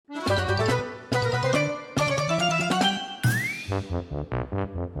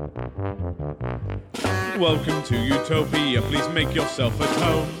Welcome to Utopia, please make yourself at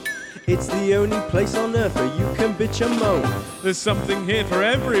home. It's the only place on earth where you can bitch and moan. There's something here for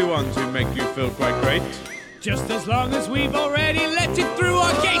everyone to make you feel quite great. Just as long as we've already let it through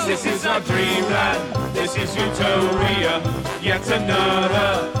our gates. This is our dreamland, this is Utopia. Yet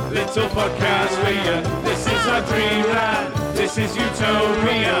another little podcast for you. This is our dreamland, this is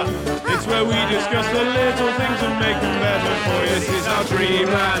Utopia. It's where we discuss the little things and make them better for you. This is our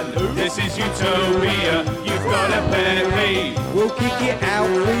dreamland, this is Utopia. You've got a penny, We'll kick it out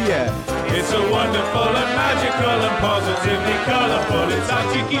for you. it's a wonderful and magical and positively colourful. It's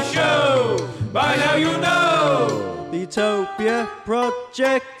our cheeky show. By now you know. The Utopia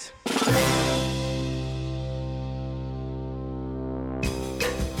Project.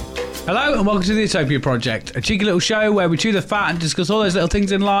 Hello and welcome to the Utopia Project, a cheeky little show where we chew the fat and discuss all those little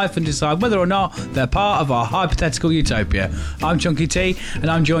things in life and decide whether or not they're part of our hypothetical utopia. I'm Chunky T and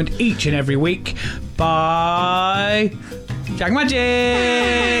I'm joined each and every week by Jack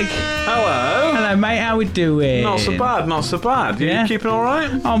Magic. Hello. Hello mate, how we doing? Not so bad, not so bad. Yeah. You keeping all right?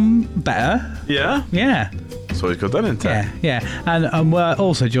 I'm better. Yeah? Yeah. That's always good then, isn't it? Yeah. And we're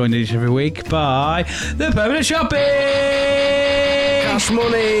also joined each and every week by the Permanent Shopping. Cash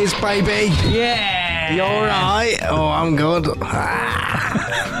monies, baby. Yeah. You alright? Oh, I'm good.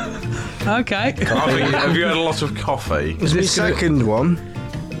 Okay. Have you had a lot of coffee? It's my second one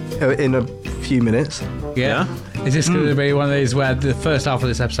in a few minutes. Yeah. Is this going to be one of these where the first half of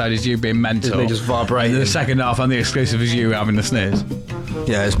this episode is you being mental? Me just vibrating. And the second half on the exclusive is you having the sneeze?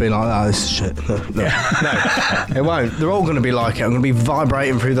 Yeah, it's been like that. This is shit. No, it won't. They're all going to be like it. I'm going to be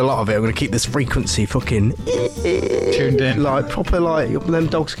vibrating through the lot of it. I'm going to keep this frequency fucking Tuned in. like proper like them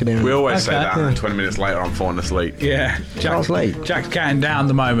dogs can hear it. We always say Okay. that, and 20 minutes later I'm falling asleep. Yeah. Sounds late. Jack's counting down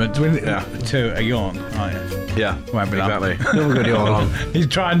the moment Yeah. to a yawn, aren't you? Yeah, Won't be long. exactly. You're a good yawn. He's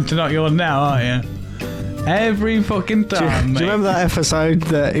trying to not yawn now, aren't you? Every fucking Do time, you mate. remember that episode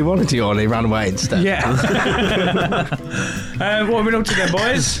that he wanted to yawn, he ran away instead? Yeah. What have we been up to then,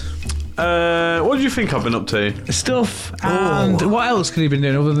 boys? What do you think I've been up to? Stuff. And what else could he been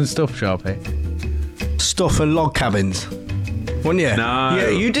doing other than stuff, Sharpie? Stuff and log cabins. Wasn't you? No. Yeah,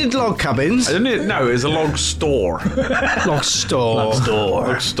 you did log cabins. No, it was a log store. Log store.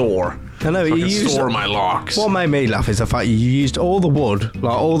 Log store. I know, So I you can used... store my logs. What made me laugh is the fact you used all the wood,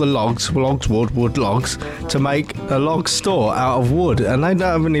 like all the logs, wood logs, to make a log store out of wood, and they don't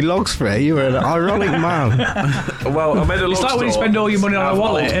have any logs for it. You were an ironic man. Well, I made a log store. It's like when you spend all your money on out a of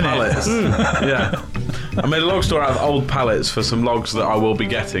wallet, old innit? pallets. Yeah. I made a log store out of old pallets for some logs that I will be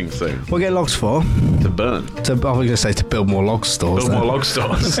getting soon What get logs for? to burn. I was going to say to build more log stores. Build more log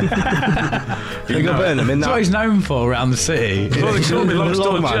stores. You got burn them in That's what that. he's known for around the city. Well, they call me Log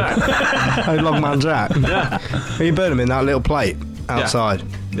Store Log man. Jack. Oh, Logman Jack. Yeah. You burn them in that little plate outside.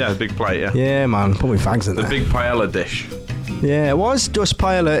 Yeah, the big plate, yeah. Yeah, man. Put me fags in The there. big paella dish. Yeah, why is just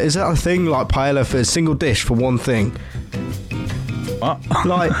paella? Is that a thing like paella for a single dish for one thing? What?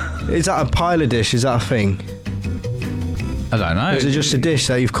 Like, is that a paella dish? Is that a thing? I don't know. Or is it just a dish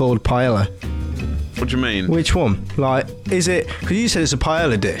that you've called paella? What do you mean? Which one? Like, is it... Because you said it's a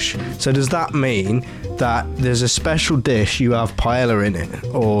paella dish. So does that mean that there's a special dish you have paella in it?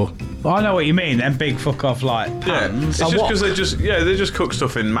 Or... Well, I know what you mean. Them big fuck off like Yeah, pans. it's just because they just cook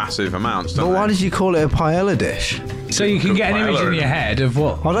stuff in massive amounts, But don't why they? did you call it a paella dish? So you can get an image paella in in your it. head of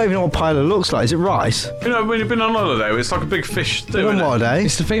what. I don't even know what paella looks like. Is it rice? You know, when you've been on holiday, it's like a big fish stew, Been on isn't what it? day?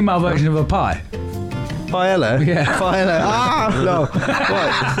 It's the female version of a pie. Paella? Yeah. Paella. Ah, no.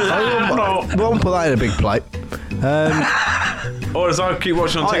 Right. I won't put that in a big plate. Or as I keep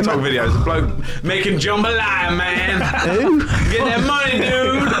watching on Oh, TikTok man. videos, a bloke making jambalaya, man. Who? Get that money,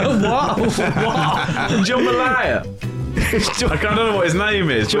 dude. What? Jambalaya. I don't know what his name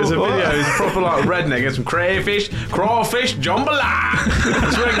is, but it's a What? video. He's a proper like redneck. It's some crayfish, crawfish, jambalaya.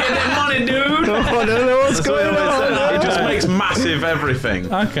 That's where I get that money, dude. I don't know what's That's what he going always says. on. He just makes massive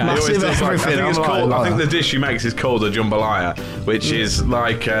everything. Okay. He always Massive does, like, everything, I think it's I'm called. like I think that. the dish he makes is called a jambalaya, which is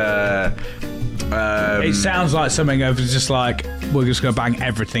like. It sounds like something of just like, we're just going to bang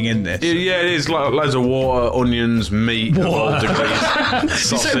everything in this. Yeah, it is like loads of water, onions, meat, of all Water. degrees, Did you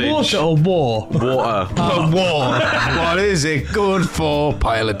sausage, say water or war? water. War. What is it good for?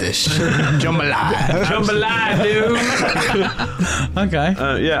 Paella dish. Jambalaya. Jambalaya, dude.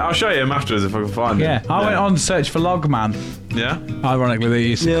 Okay. Yeah, I'll show you him afterwards if I can find him. Yeah, I went on search for Logman. Yeah, Ironically, they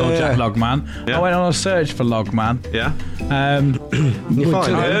used to call Yeah. Jack Logman. Yeah. I went on a search for Logman. yeah. You We find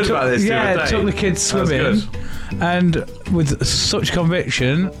took- I heard took- about this the Yeah, other day. took the kids That was swimming, good. and with such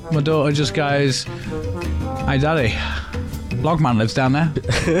conviction, my daughter just goes, "Hey, Daddy, Logman lives down there."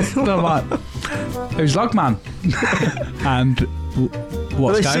 And I'm like, "Who's Logman?" And Well,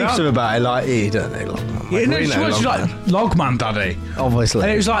 what's they going speak on? to him about it like, you don't know Logman. Yeah, no, We she know was Logman. like Logman Daddy. Obviously.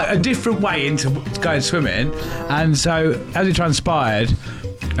 And it was like a different way into going swimming. And so, as it transpired,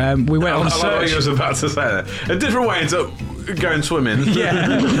 we went on I like what search. you was about to say there. A different way into going swimming.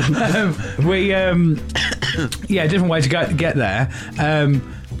 Yeah, a different way to get there.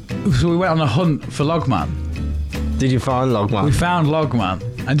 So we went on a hunt for Logman. Did you find Logman? We found Logman.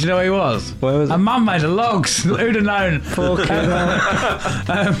 And do you know who he was? Where was a it? man made of logs. Who'd have known?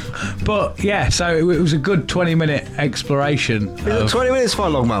 But yeah, so it was a good 20-minute exploration. It took 20 minutes to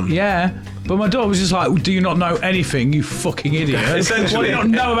find Logman. Yeah. But my daughter was just like, do you not know anything, you fucking idiot? Essentially- What do you not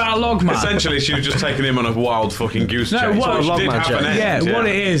know about Logman? Essentially, she was just taking him on a wild fucking goose No, chase. what- which did Logman happen. chase. Yeah, what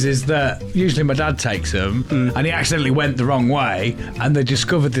it is that usually my dad takes them and he accidentally went the wrong way and they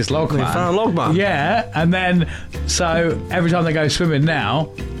discovered this Logman. They found Logman? Yeah, and then so every time they go swimming now,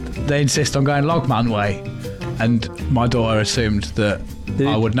 they insist on going Logman way. And my daughter assumed that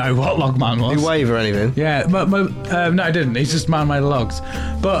I would know what Logman was. Did he wave or anything? Yeah, but no, he didn't. He's just man made of logs.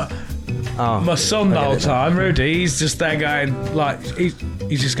 But my son the whole time, Rudy, he's just there going like he's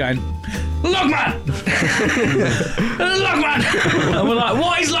just going Logman, Logman, and we're like,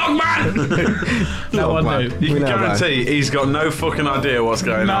 what is Logman? No one knew. You We can know guarantee he's got no fucking idea what's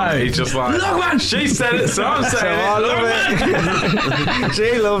going on. He's just like, Logman. she said it, so I'm saying I it. love it.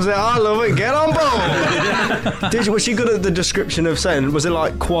 She loves it. I love it. Get on board. Was she good at the description of saying? Was it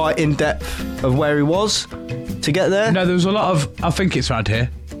like quite in depth of where he was to get there? No, there was a lot of. I think it's around here.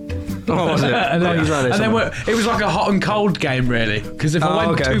 Oh, was it? And then, He's around here somewhere. it was like a hot and cold game, really. Because if I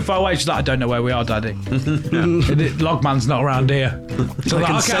went okay. too far away, she's like, I don't know where we are, Daddy. Logman's not around here. So I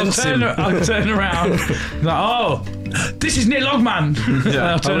can I'll sense him. I'll turn around. Like, oh, this is near Logman.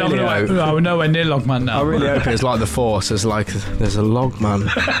 Yeah. I'll turn I really over. hope. We're nowhere near Logman now. I really hope it's like the Force. There's like there's a Logman.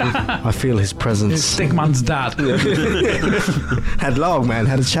 I feel his presence. It's Stickman's dad. Had Logman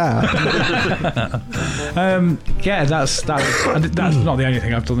had a child. Yeah, that's not the only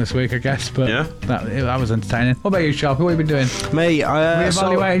thing I've done this week, I guess. But Yeah? that was entertaining. What about you, Sharpie? What have you been doing? Me,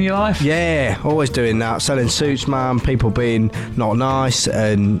 Reevaluating your life? Yeah, always doing that. Selling suits, man. People being not nice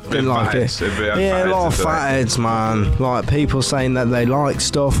and Bit didn't like fatheads. it. It'd be like Yeah, a lot of fatheads, fatheads, man. Like people saying that they like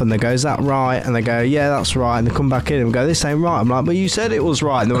stuff and they go, is that right? And they go, yeah, that's right. And they come back in and go, this ain't right. I'm like, but you said it was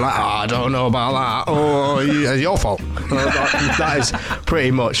right. And they're like, oh, I don't know about that. Oh, it's your fault. And I was like, that is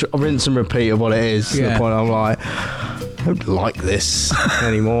pretty much rinse and repeat of what it is. To the Yeah. point I'm like, I don't like this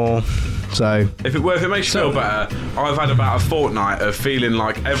anymore. So If it makes you feel better, I've had about a fortnight of feeling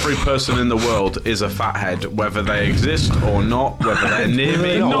like every person in the world is a fathead, whether they exist or not, whether they're near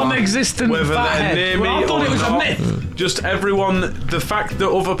me or Non-existent whether fathead. they're near me Well, I thought or it was not. a myth. Just everyone, the fact that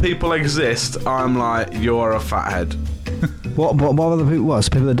other people exist, I'm like, you're a fathead. what other people? What? So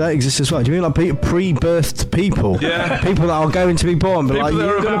people that don't exist as well? Do you mean like pre-birthed people? Yeah. People that are going to be born, but People like that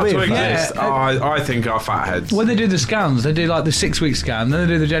are you're going about to to be a fathead. exist, I think are fatheads. When they do the scans, they do like the 6-week scan, then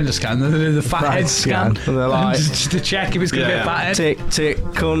they do the gender scan, then they do the fathead scan. And they're like, just to check if it's going to be Yeah. a fathead. tick, tick,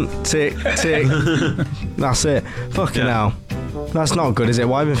 cunt, tick, tick. That's it. Fucking Yeah. hell. That's not good, is it?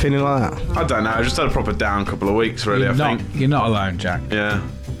 Why have you been feeling like that? I don't know, I just had a proper down couple of weeks, really, I think. You're not alone, Jack. Yeah.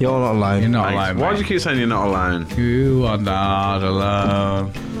 You're not alone. You're not Thanks. alone. Why do mate. you keep saying you're not alone? You are not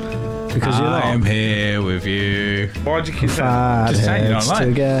alone. Because you're I am not. here with you. Why do you keep saying Just saying you're not Fatheads alone.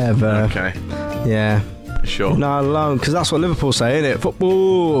 together. Okay, Yeah. sure. Not alone, because that's what Liverpool say, isn't it?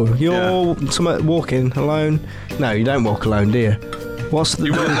 Football. You're walking alone. No, you don't walk alone, do you? What's the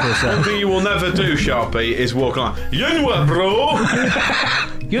Liverpool One say? thing you will never do, Sharpie, is walk along. Yunwa, bro!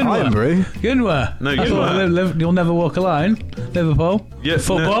 Iron brew. Yunwa. No, I thought Yunwa. You'll never walk alone. Liverpool. Yeah,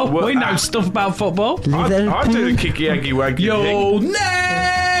 Football. no, well, we know stuff about football. I do the kicky eggy waggy thing. You'll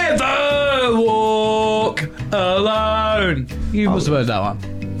never walk alone. You must have heard that one.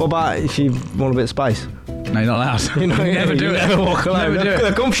 What about if you want a bit of space? No, you're not allowed. You know, never you do it. never walk alone. Never do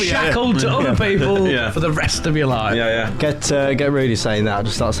They're it. comfy, yeah. Shackled to other people Yeah. for the rest of your life. Yeah. Get Rudy saying that.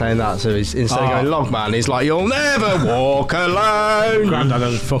 Just start saying that. So he's, instead of Oh. going Logman, he's like, "You'll never walk alone." Grandad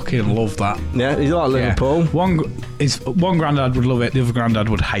would fucking love that. Yeah, he's like Liverpool. One granddad would love it, the other granddad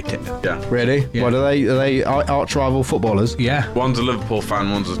would hate it. Yeah. Really? Yeah. What are they arch rival footballers? Yeah. One's a Liverpool fan,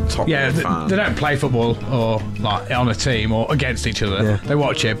 one's a Tottenham Yeah, fan. they don't play football or like on a team or against each other. Yeah. They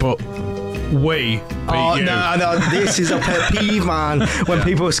watch it, but we Oh, you. no, this is a pet peeve, man. When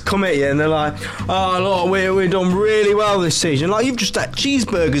people come at you and they're like, oh, look, we've done really well this season. Like, you've just had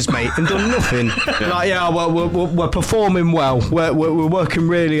cheeseburgers, mate, and done nothing. Like, yeah, well, we're performing well. We're working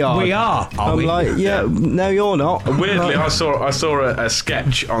really hard. We are. I'm like, yeah, no, you're not. Weirdly, Like, I saw a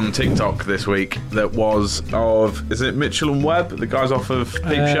sketch on TikTok this week that was of, is it Mitchell and Webb, the guys off of Peep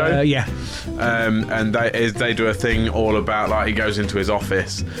Show? Yeah. And they do a thing all about, like, he goes into his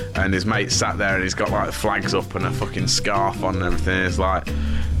office and his mate sat there and he's got like flags up and a fucking scarf on and everything. He's like,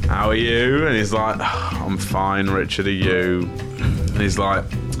 how are you? And he's like, I'm fine, Richard, are you? And he's like,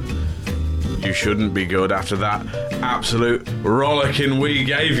 you shouldn't be good after that absolute rollicking we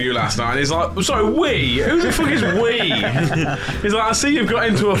gave you last night. And he's like, sorry, we? Who the fuck is we? He's like, I see you've got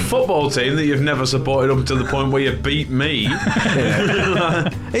into a football team that you've never supported up to the point where you beat me.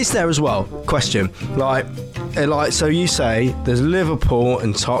 It's there as well. Question. Like, so you say there's Liverpool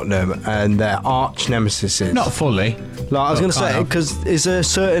and Tottenham and their arch nemesis. Not fully. Like, I was going to say, because is there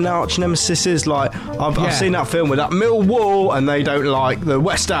certain arch nemesis? Like, I've seen that film with that Millwall, and they don't like the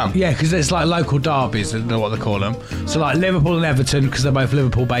West Ham. Yeah, because it's like local derbies, I don't know what they call them. So like Liverpool and Everton, because they're both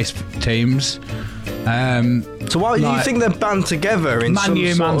Liverpool-based teams. So why do you think they're band together in Man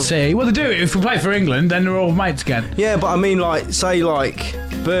U, Man City? Well, they do. If we play for England, then they're all mates again. Yeah, but I mean, like, say, like,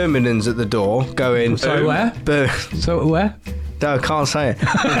 Birmingham's at the door going... Sorry, where? So where? No, I can't say it.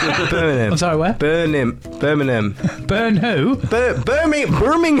 Birmingham. I'm sorry, where? Birmingham. Burn who? Birmingham.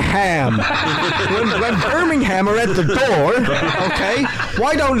 when Birmingham are at the door, okay,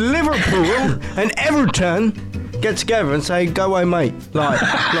 why don't Liverpool and Everton get together and say, go away, mate? Like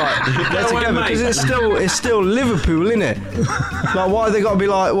get together, because it's still Liverpool, innit? Like, why they got to be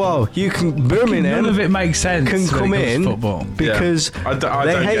like, well, you can Birmingham. None of it makes sense. Can come in football because I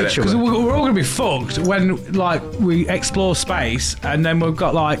they don't hate get it. each because other. we're all going to be fucked when like we explore space and then we've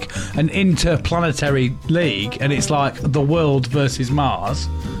got like an interplanetary league and it's like the world versus Mars.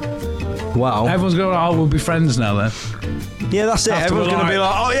 Wow. Everyone's going, oh, we'll be friends now then. Yeah, that's it. After Everyone's going to be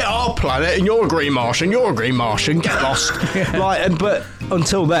like, oh yeah, our planet, and you're a green Martian, you're a green Martian, get lost. Like, but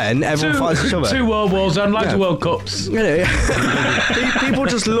until then, everyone fights each other. 2 world wars and loads of World Cups. Yeah. People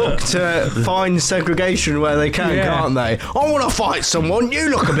just look to find segregation where they can, can't they? I want to fight someone. You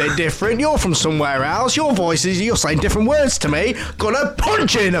look a bit different. You're from somewhere else. Your voice is, you're saying different words to me. Gonna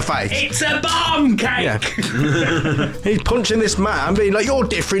punch you in the face. It's a bomb cake. Yeah. He's punching this man, being like, you're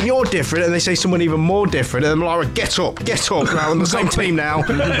different, and they say someone even more different, and I'm like, get up. Now on the same team now.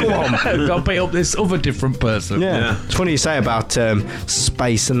 Come on. Got to beat up this other different person. Yeah. It's funny you say about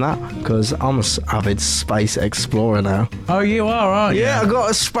space and that, because I'm an avid space explorer now. Oh, you are, aren't you? Yeah, I got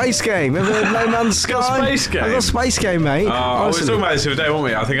a space game. Ever heard of No Man's Sky? Got a space game? I got a space game, mate. We were Honestly. talking about this the other day, weren't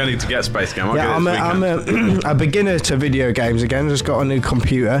we? I think I need to get Space Game. I'm a beginner to video games again. Just got a new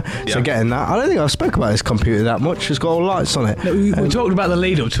computer, so getting that. I don't think I spoke about this computer that much. It's got all lights on it. No, we talked about the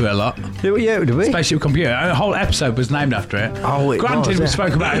lead up to it a lot. Yeah, did we? Spaceship computer. A whole episode was named after it. Oh, it Granted, was, we yeah.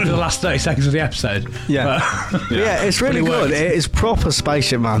 spoke about it for the last 30 seconds of the episode. Yeah. Yeah, it's really But it good. worked. It is proper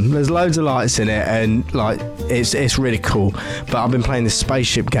spaceship, man. There's loads of lights in it, and like it's really cool. But I've been playing this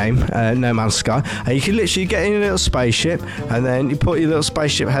spaceship game, No Man's Sky, and you can literally get in a little spaceship, and then you put your little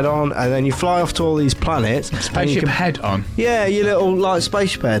spaceship head on, and then you fly off to all these planets. Spaceship head on. Yeah, your little like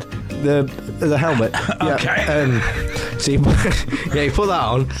spaceship head, the helmet. Okay. So you put that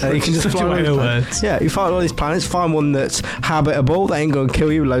on, and you can just Such fly a all way these of planets. words. Yeah, you find all these planets, find one that's habitable. They ain't going to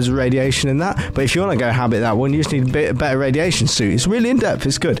kill you with loads of radiation and that. But if you want to go habit that one, you just need a better radiation suit. It's really in depth.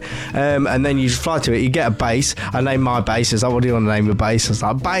 It's good. And then you just fly to it. You get a base. I named my base. It's like, what do you want to name your base? I was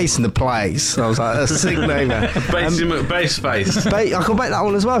like, base in the place. So I was like, that's a sick name. Base space. I can make that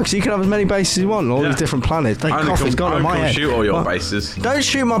one as well, because you can have as many bases as you want on all these different planets. Coffee's gone on my head. Shoot all your bases. Don't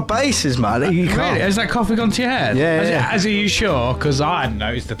shoot my bases, man. You can't. Really? Has that coffee gone to your head? Yeah. Are you sure? Because I hadn't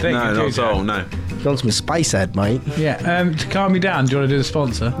noticed the thing. No, not at all, no. Gone to my space head, mate. Yeah. To calm me down, do you want to do the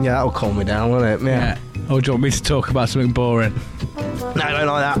sponsor? Yeah, that'll calm me down, won't it? Yeah. Or do you want me to talk about something boring? No, I don't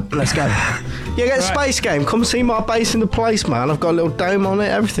like that. Let's go. Yeah, get a space game. Come see my base in the place, man. I've got a little dome on it,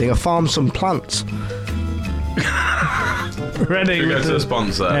 everything. I farmed some plants. Ready? We go to the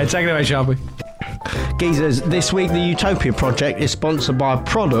sponsor. Yeah, take it away, Sharpie. Geezers, this week the Utopia project is sponsored by a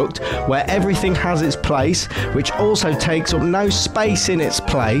product where everything has its place, which also takes up no space in its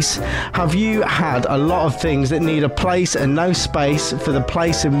place. Have you had a lot of things that need a place and no space for the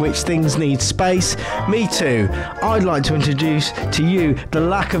place in which things need space? Me too. I'd like to introduce to you the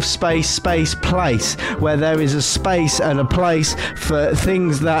lack of space place, where there is a space and a place for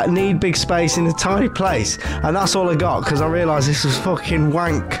things that need big space in a tiny place. And that's all I got, because I realised this was fucking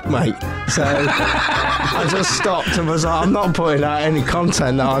wank, mate. So I just stopped and was like, I'm not putting out any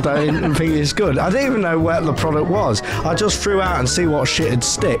content that I don't think is good. I didn't even know where the product was. I just threw out and see what shit would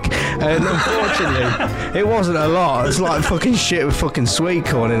stick. And unfortunately, it wasn't a lot. It's like fucking shit with fucking sweet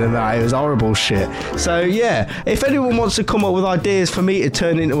corn in and that. It was horrible shit. So yeah, if anyone wants to come up with ideas for me to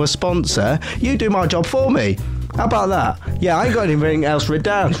turn into a sponsor, you do my job for me. How about that? Yeah, I ain't got anything else written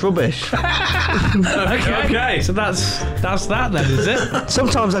down. It's rubbish. Okay. So that's that then, is it?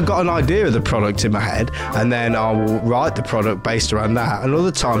 Sometimes I've got an idea of the product in my head, and then I will write the product based around that. And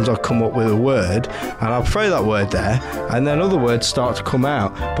other times I'll come up with a word, and I'll throw that word there, and then other words start to come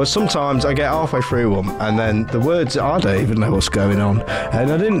out. But sometimes I get halfway through them, and then the words, I don't even know what's going on.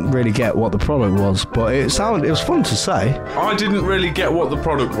 And I didn't really get what the product was, but it was fun to say. I didn't really get what the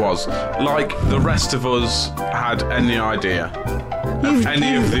product was. Like the rest of us had any idea.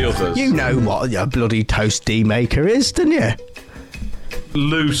 Any of the others. You know what a bloody toasty maker is, don't you?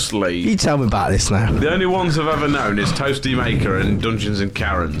 Loosely. You tell me about this now. The only ones I've ever known is Toasty Maker and Dungeons and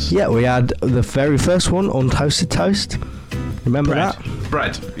Karens. Yeah, we had the very first one on Toasted Toast. Remember Bread. that?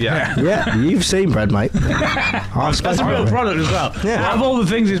 Bread, yeah. Yeah, you've seen bread, mate. That's a real product as well. Yeah. Out of all the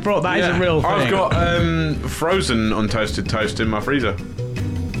things he's brought, that is a real thing. I've got frozen untoasted toast in my freezer.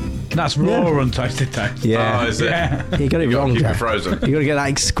 That's raw untoasted toast. Yeah. Oh, is it? Yeah. You got it wrong, Keep it Jack. frozen. You got to get that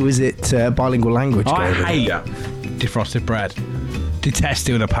exquisite bilingual language I going. hate Yeah. defrosted bread. Detest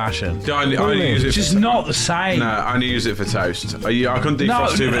it with a passion. I only use it It's just not the same. No, I only use it for toast. I couldn't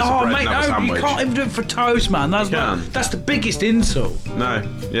defrost 2 bits of bread mate, and have a no, sandwich. you can't even do it for toast, man. That's You can. that's the biggest insult. No,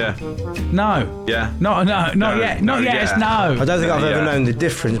 yeah, No. yeah. No, not yet. Not yet. It's no. I don't think I've ever Yeah. known the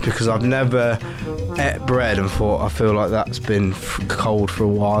difference because I've never ate bread and thought I feel like that's been cold for a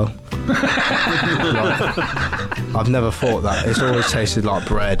while. I've never thought that. It's always tasted like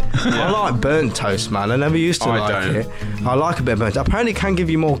bread. I like burnt toast, man. I never used to I like don't. it. I like a bit of burnt. Apparently, it can give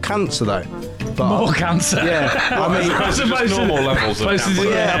you more cancer though. But More cancer. Yeah, I mean, It's just normal levels of Supposed to cancer. do-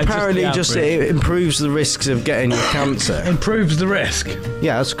 yeah, Yeah, apparently just just the average. it improves the risks of getting your cancer. Improves the risk.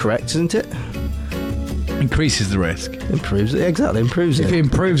 Yeah, that's correct, isn't it? Increases the risk. Improves it, exactly, improves If it it.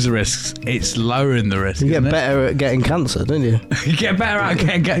 improves the risks, it's lowering the risk. You get isn't it? better at getting cancer, don't you? You get better at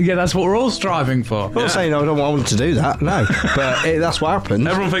getting. Yeah, that's what we're all striving for. I'm not saying I don't want to do that, no, but that's what happens.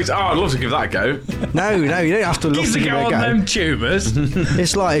 Everyone thinks, I'd love to give that a go. No, you don't have to love Needs to to give go it a on go. them tumours.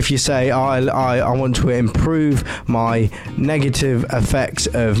 It's like if you say, I want to improve my negative effects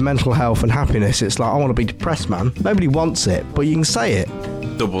of mental health and happiness. It's like, I want to be depressed, man. Nobody wants it, but you can say it.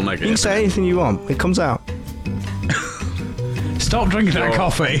 Double negative. You can say anything you want. It comes out. Stop drinking that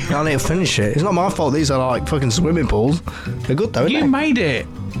coffee. I need to finish it. It's not my fault. These are like fucking swimming pools. They're good though, You aren't made it.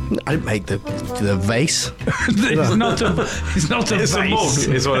 they? I didn't make the vase. It's not a. It's not a It's a vase.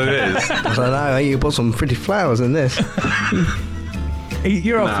 mug, is what it is. I don't know. You put some pretty flowers in this.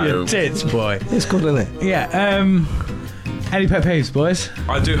 You're off No. your tits, boy. It's good, isn't it? Yeah. Any pet peeves, boys?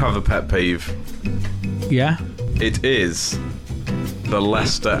 I do have a pet peeve. Yeah. It is the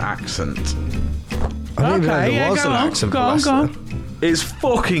Leicester accent. I didn't even know Okay, there was go an on, accent go for on, Leicester. go on. It's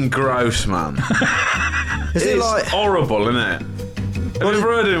fucking gross, man. Is it It's like? horrible, isn't it? Have you ever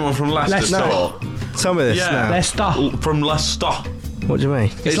heard anyone from Leicester Leicester. talk? Tell me this Yeah. now. Leicester. From Leicester. What do you mean?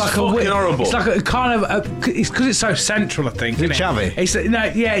 It's like fucking a horrible. It's like a kind of. It's because it's so central, I think. Is it isn't chavvy? It's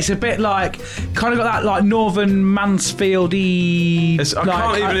it's a bit like kind of got that like Northern Mansfield-y. I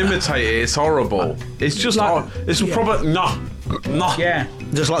can't even imitate it. It's horrible. It's just Like- it's yeah. probably no. Yeah.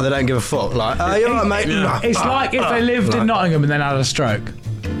 Just like they don't give a fuck. Like, oh, you're right, mate. Yeah. It's like if they lived in Right. Nottingham and then had a stroke.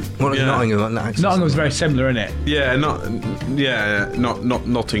 What Yeah. Nottingham like that? accent? Nottingham's very similar, isn't it? Yeah, not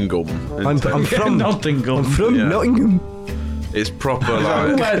Nottingham. I'm from Nottingham. I'm from Yeah. Nottingham. It's proper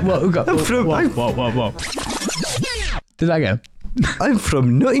like. What? We got? I'm from- What? Did that go? I'm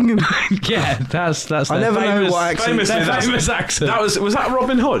from Nottingham. Yeah, that's. I never know what accent. famously, Their that's- famous accent. That was that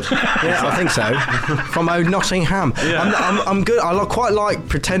Robin Hood? Yeah, I think so. From old Nottingham. Yeah. I'm good. I quite like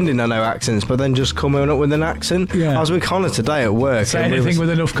pretending I know accents, but then just coming up with an accent. Yeah. I was with Connor today at work. Say and we anything was-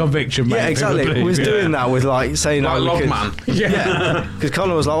 with enough conviction, mate. Yeah, exactly. people We was believe you. doing that with like saying Like we could- Logman. Yeah. Because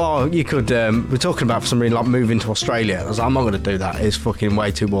Connor was like, "Oh, you could." We're talking about for some reason like moving to Australia. I was like, "I'm not going to do that. It's fucking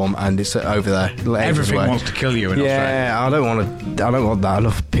way too warm, and it's over there." Everything Way. wants to kill you in Australia. Yeah, I don't want to. I don't want that.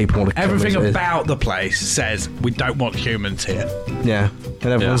 Enough people want to. kill Everything me, so- about the place says we don't want humans here. Yeah, and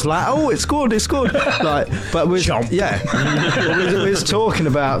everyone's like, "Oh, it's good, it's good." Like, but we Chomp. yeah, we was talking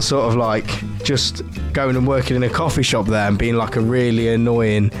about sort of like just going and working in a coffee shop there and being like a really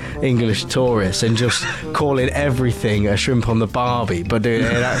annoying English tourist and just calling everything a shrimp on the barbie, but doing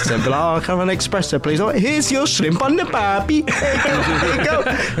it in an accent. But like, oh, can I have an espresso, please? Oh, here's your shrimp on the barbie. Here you go.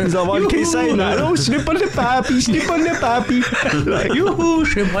 He's like, why do you keep saying that? Oh, shrimp on the barbie, shrimp on the barbie. Like, Yoo-hoo,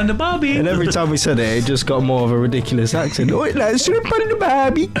 shrimp on the barbie. and every time we said it, it just got more of a ridiculous accent. Oh, it's shrimp on the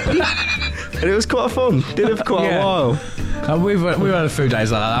barbie. And it was quite fun. Did it for quite a while. And we've had a few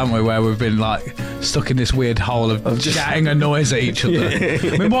days like that, haven't we, where we've been like stuck in this weird hole of just shouting a noise at each other.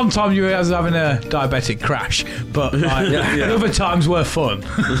 I mean, one time you were having a diabetic crash, but like, the other times were fun.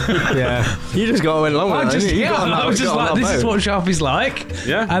 Yeah, you just got went along with it. I was just like, this is what Sharpie's like.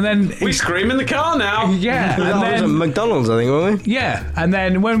 Yeah, and then we scream in the car now. Yeah, and that was at McDonald's, I think, weren't we? Yeah, and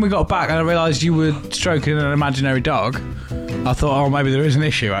then when we got back and I realised you were stroking an imaginary dog, I thought, oh, maybe there is an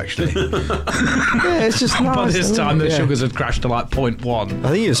issue actually. Yeah, it's just nice. By this time, the sugars had crashed to like 0.1. I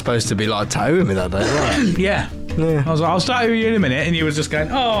think you were supposed to be like towing me that day, right? Yeah. I was like, I'll start with you in a minute, and you was just going,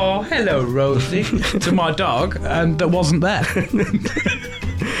 oh, hello, Rosie, to my dog, and that wasn't there.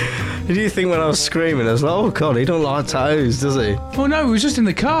 Did you think when I was screaming, I was like, oh God, he don't like tattoos, does he? Oh no, it was just in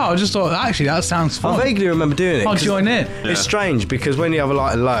the car. I just thought, actually, that sounds fun. I vaguely remember doing it. I'll join in. It's strange because when you have a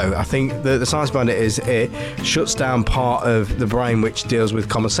light and low, I think the science behind it is it shuts down part of the brain which deals with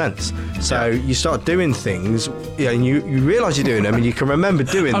common sense. So you start doing things, and you realise you're doing them, and you can remember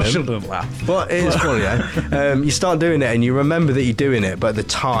doing them. I shouldn't laugh. But it is funny, yeah. You start doing it, and you remember that you're doing it, but at the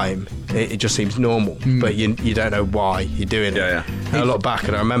time, it just seems normal. But you don't know why you're doing it. Yeah. And I look back,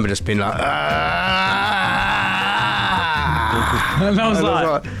 and I remember just being like, And I was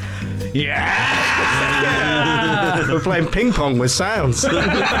like, yeah. We're playing ping pong with sounds.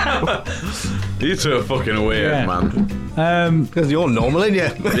 You two are fucking weird, man. Because you're normal, ain't you?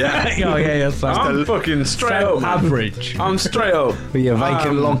 Yeah. yeah. I'm fucking straight up, man. Average. I'm straight up. With your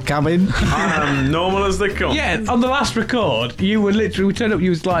vacant log cabin. I'm normal as they come. Yeah, on the last record, you were literally, we turned up,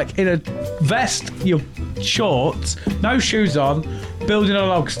 you was like in a vest, your shorts, no shoes on, building a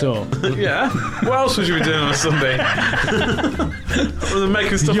log store. Yeah. What else would you be doing on a Sunday? Other than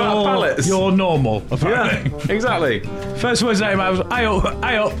making stuff out of pallets. You're normal, apparently. Yeah, exactly. First words out of my mouth was,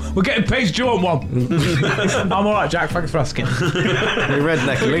 hey up, we're getting paid, do you want one? I'm alright, Jack, thanks for asking. Your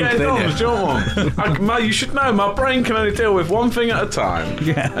redneck link, Yeah, didn't no, you? do you want one? You should know, my brain can only deal with one thing at a time.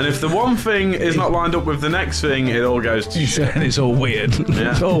 Yeah. And if the one thing is not lined up with the next thing, it all goes to shit. And it's all weird.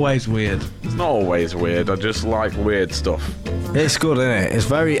 Yeah. It's always weird. It's not always weird, I just like weird stuff. It's good, isn't it? It's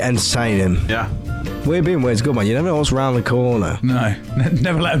very entertaining. Yeah. Weird being weird's good, man. You never know what's round the corner. No,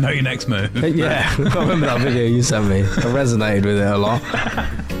 never let them know your next move. Yeah, I remember that video you sent me. I resonated with it a lot.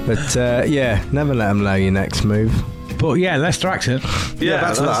 But yeah, never let them know your next move. But yeah, Leicester accent.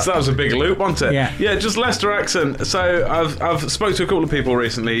 Yeah, that was a big loop, wasn't it? Yeah. Just Leicester accent. So I've spoke to a couple of people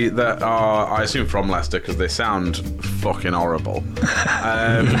recently that are, I assume, from Leicester because they sound fucking horrible.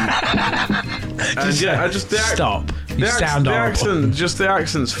 Stop. You sound horrible. The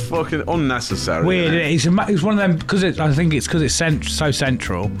accent's fucking unnecessary. Weird. It's one of them because I think it's because it's so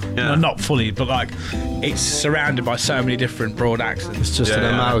central. Yeah. No, not fully, but like it's surrounded by so many different broad accents. It's just an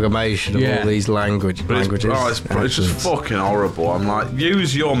amalgamation of all these languages. It's just fucking horrible. I'm like,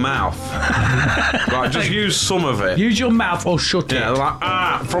 use your mouth. Like, just use some of it. Use your mouth or shut it. Yeah,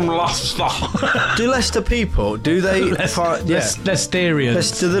 like from Leicester. Do Leicester people? Do they?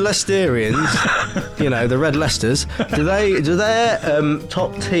 Leicesterians. Do the Leicesterians? You know, the red Leicesters. Do their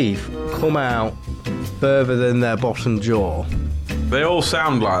top teeth come out further than their bottom jaw? They all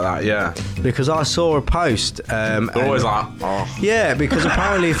sound like that, yeah. Because I saw a post. They're always like, oh. Yeah, because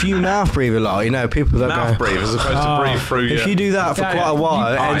apparently if you mouth breathe a lot, you know, people that Mouth go... breathe as opposed to breathe through you. If you do that for quite a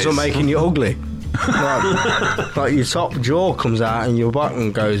while, it ends up making you ugly. like your top jaw comes out and your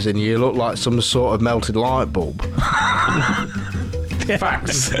bottom goes in, you look like some sort of melted light bulb.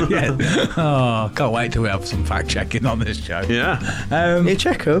 Facts. Yeah. Oh, can't wait till we have some fact checking on this show. Yeah. You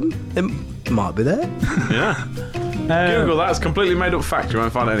check them, it might be there. Yeah. Google that. It's completely made up fact. You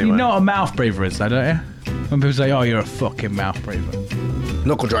won't find it anywhere. You know what a mouth breather is, though, don't you? When people say, "Oh, you're a fucking mouth breather,"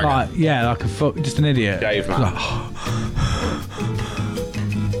 Knuckle dragger. like, yeah, like just an idiot. Caveman. Like,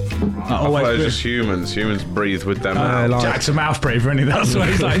 I thought it was just humans. Humans breathe with their mouth. Jack's a mouth breather, and that's what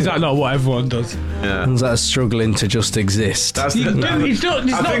he's like. Not what everyone does. Yeah. Ones that are struggling to just exist. That's Dude, it's not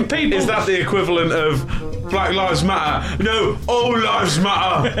people. Is that the equivalent of Black Lives Matter? No, all lives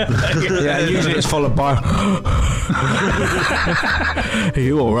matter. Yeah, usually it's followed by. Are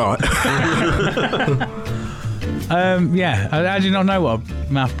you all right? Yeah. How do you not know what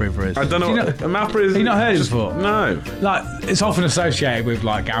a mouth breather is? I don't know. A mouth breather. Have you not heard it before? No. Like, it's often associated with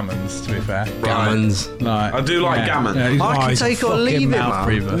like gammons. To be fair, Gammons. like I do like gammon. I can take or leave it,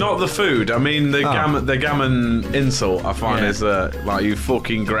 man. Not the food. I mean the gammon insult. I find is like you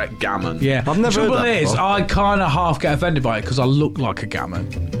fucking great gammon. Yeah. I've never heard Trouble that is, before. I kind of half get offended by it because I look like a gammon,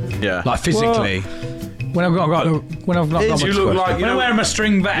 Yeah. like physically. When I've not got my You look like when I'm wearing my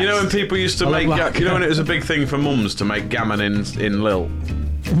string vest. You know when people used to make you know when it was a big thing for mums to make gammon in Lil.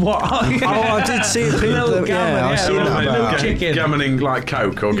 What? Oh, I did see it. Little gammon, I've seen that little about. chicken. Gammon in like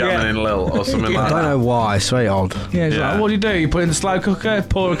Coke or gammon in Lil or something I like don't that. know why. It's very odd. Yeah, it's Yeah. like, what do? You put it in the slow cooker,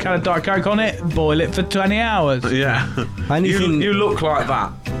 pour a can of Diet Coke on it, boil it for 20 hours. Yeah. Anything- You look like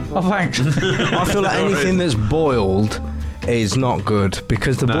that. Oh, thanks. I feel like anything that's boiled is not good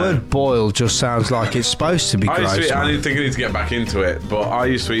because the word boiled just sounds like it's supposed to be I gross. think I need to get back into it, but I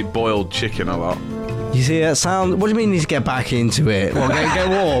used to eat boiled chicken a lot. You see that sound? What do you mean you need to get back into it? Well, get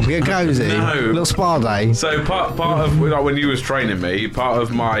warm, get cozy, No. little spa day. So part of like when you was training me, part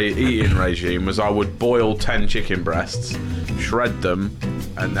of my eating regime was I would boil 10 chicken breasts, shred them,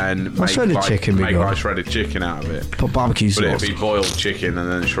 and then make shredded chicken be make good? like shredded chicken out of it. Put barbecue But it'd sauce. be boiled chicken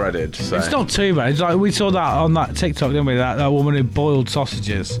and then shredded. So. It's not too bad. It's like we saw that on that TikTok, didn't we? That woman who boiled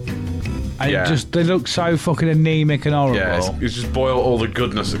sausages. And Yeah. they look so fucking anemic and horrible. Yeah, it's just boil all the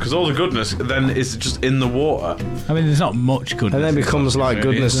goodness because all the goodness then is just in the water. I mean, there's not much goodness. And then in becomes sausage, like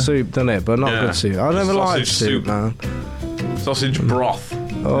really, goodness is there? soup, doesn't it? But not Yeah. good soup. I never liked Sausage soup, soup. man. Sausage broth.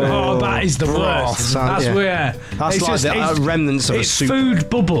 Oh, that is the broth, worst. son, That's yeah. where That's it's like just, the it's, remnants of a it's soup. food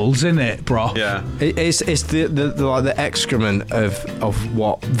bubbles, isn't it, bro? Yeah. It's the like the excrement of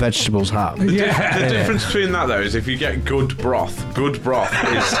what vegetables have. Yeah. The difference between that though is if you get good broth is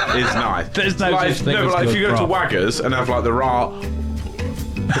nice. There's no like, such thing no, as but like if good you go to broth. Waggers and have like the ramen.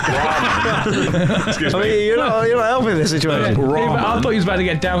 Excuse I me. mean, you're not helping the situation. Yeah, but I Ramen. thought you was about to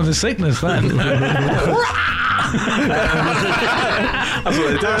get down with the sickness then. That's what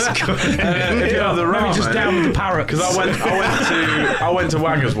they do. If you have the Maybe ramen, just down with the parrot. because I went to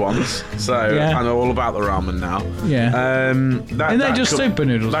Waggers once, so Yeah. I know all about the ramen now. Yeah. That, Isn't that just super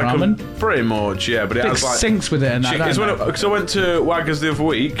noodles that ramen? Pretty much, yeah. But it Big has like sinks with it and that. Because don't they? I went to Waggers the other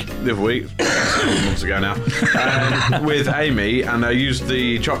week, months ago now, with Amy, and I used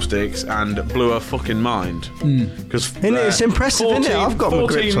the chopsticks and blew her fucking mind. Because It's impressive, isn't it? I've got my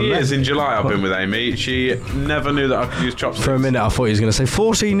grips 14 on years that. in July I've been with Amy. She never knew that I could use chopsticks. For a minute, I thought he was going to say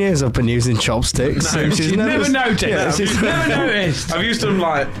 14 years I've been using chopsticks. No, and She's never noticed. Yeah, she's Never noticed. I've used them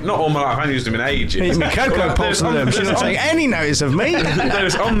like not all my life. I haven't used them in ages. eating me cocoa Like, pops with them. She's not taking any notice of me. They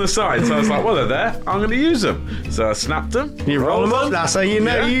was on the side, so I was like, "Well, they're there. I'm going to use them." So I snapped them. You roll them up. That's how you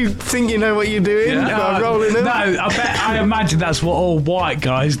know. Yeah. You think you know what you're doing Yeah. by rolling them. No, I imagine that's what all white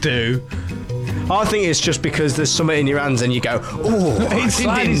guys do. I think it's just because there's something in your hands and you go, oh, It's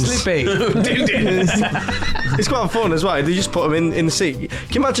slightly slippy. It's quite fun as well. They just put them in the seat.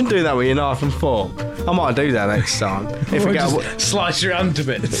 Can you imagine doing that with your knife and fork? I might do that next time. If Or we go, just slice your hand to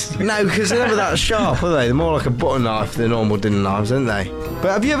bits. no, because they're never that sharp, are they? They're more like a butter knife than normal dinner knives, aren't they?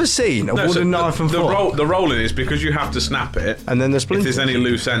 But have you ever seen a wooden knife and fork? The rolling is because you have to snap it. And then the If splinters. there's any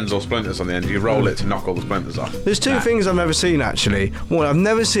loose ends or splinters on the end, you roll it to knock all the splinters off. There's two things I've never seen actually. One, I've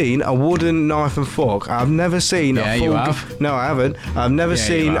never seen a wooden knife and fork. I've never seen Yeah, a full. you have. No, I haven't. I've never Yeah, you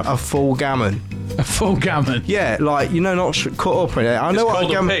seen have. a full gammon. A full gammon. Yeah, like not cut up in it. I know It's what called a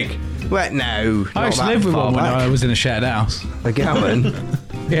a gammon. pig. Wait, no. I not used to that live with far one when back. I was in a shared house. A gammon.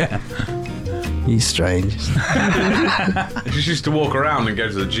 Yeah. You strange. I just used to walk around and go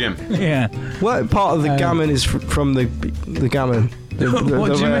to the gym. Yeah. What part of the gammon is from the gammon?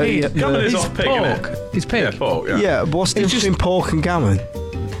 What do you mean? Yeah, Gammon is It's off pig, innit? pork. It's pig. Yeah, pork. Yeah. yeah, but what's the difference between pork and gammon?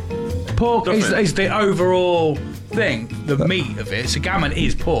 Pork Nothing. is the overall thing, the meat of it. So gammon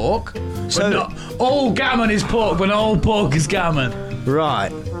is pork. So- But not all gammon is pork, but not all pork is gammon.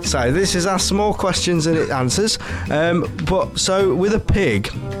 Right. So this is ask some more questions and it answers. But so with a pig,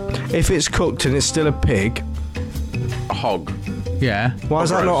 if it's cooked and it's still a pig, A hog. Yeah. why is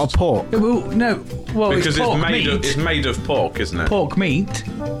that not roast. a pork? No. Well, Because it's pork it's meat. made of pork, isn't it? Pork meat.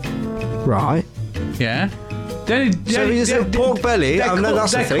 Right. Yeah. So is it pork belly? I know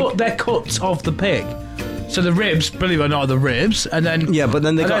that's the thing. They're cuts of the pig. So the ribs, believe it or not, are the ribs, and then Yeah, but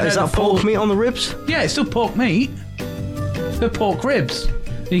then they I got don't is know that the pork full- meat on the ribs? Yeah, it's still pork meat. They're pork ribs.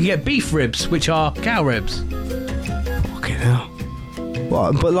 You can get beef ribs, which are cow ribs. Fucking hell.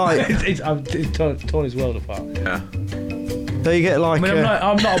 What? But like, It's torn his world apart. Yeah. do you get like? I mean,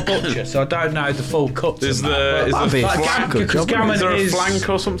 I'm not a butcher, so I don't know the full cuts. Is of that, the but- is the that'd be like, a gam- good because job, gammon is there a is flank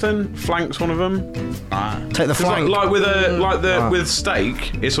or something? Flank's one of them. take the 'Cause flank. like with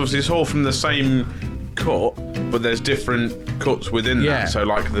steak, it's obviously it's all from the same cut, but there's different cuts within Yeah. that. So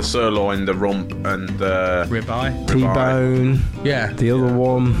like the sirloin, the rump, and the Ribeye. T-bone. Yeah. The other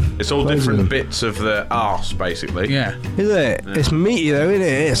one. It's all Loads of different them. bits of the arse, basically. Yeah. Is it? It's meaty though, isn't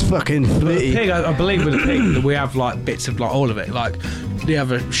it? It's fucking With a meaty. pig, I believe with a pig that we have like bits of like all of it. Like you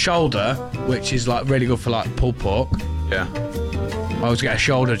have a shoulder, which is like really good for like pulled pork. Yeah. I always get a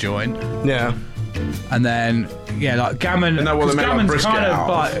shoulder joint, Yeah. and then like gammon. Isn't that what they 'cause make, like, gammon's brisket kind of out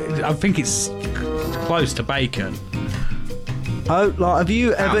of? like I think it's close to bacon. Oh, like have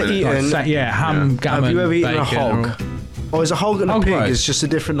you ever Gammon, eaten? Ham, gammon. Have you ever eaten a bacon, hog? Or is a hog and a Hog pig roast. is just a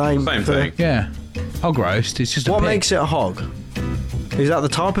different name? Same for- thing. Yeah, hog roast. It's just a What pig. makes it a hog? Is that the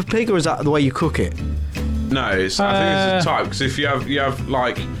type of pig or is that the way you cook it? No, I think it's a type, because if you have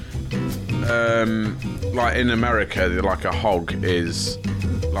like in America, like a hog is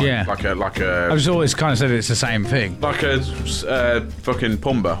like, Yeah. like I've a just always kind of said it's the same thing. fucking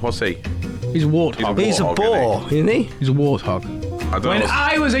pumba. What's he? He's a warthog. He's a warthog, boar, isn't he? He's a warthog. I don't When know.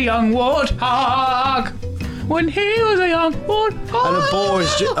 I was a young warthog. When he was a young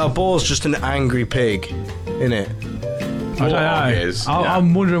warthog. And a boar's just an angry pig, isn't it? I don't Warthog know. is, yeah.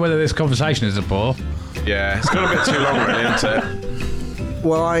 I'm wondering whether this conversation is a bore. Yeah, it's got a bit too long, really, isn't it?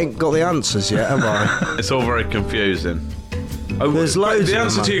 Well, I ain't got the answers yet, have I? It's all very confusing. Oh, There's but loads The of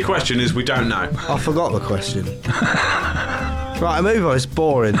answer them, to man. your question is we don't know. I forgot the question. Right, move on. It's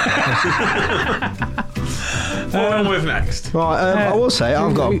boring. What on with next? Right, I will say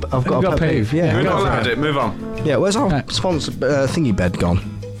I've got a pet peeve. Yeah, We're go not for allowed it. it. Move on. Yeah, where's our sponsor thingy bed gone?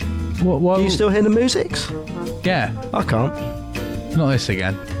 What? Are you still hearing the musics? Yeah. I can't. Not this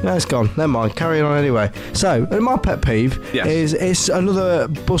again. No, it's gone. Never mind. Carry on anyway. So, my pet peeve Yes. is it's another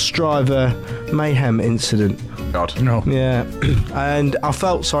bus driver mayhem incident. God. No. Yeah, and I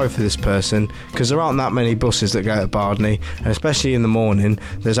felt sorry for this person because there aren't that many buses that go to Bardney, and especially in the morning,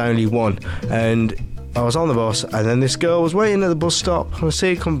 there's only one. And I was on the bus, and then this girl was waiting at the bus stop, and I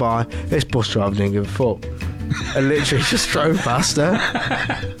see her come by. This bus driver didn't give a fuck. And literally just drove past her.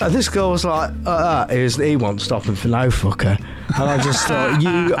 And this girl was like, he wasn't stopping for no fucker. And I just thought,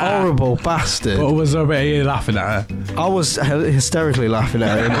 you horrible bastard. What was there a bit of you laughing at her? I was hysterically laughing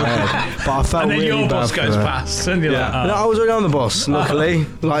at her in my head, but I felt And then really your bad bus for goes her. past, and you're Yeah. like, No, I was already on the bus, luckily.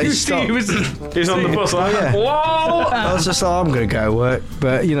 Like, he stopped. He's on the bus like, yeah. whoa! I was just like, I'm going to go work.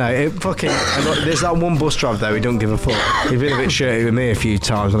 But, you know, it fucking... There's that one bus driver, though, who don't give a fuck. He's been a bit shirty with me a few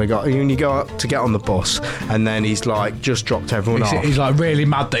times when you go up to get on the bus, and then he's, like, just dropped everyone off. He's like really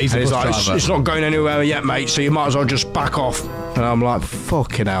mad that he's a And bus he's like, driver. it's not going anywhere yet, mate, so you might as well just back off. And I'm like,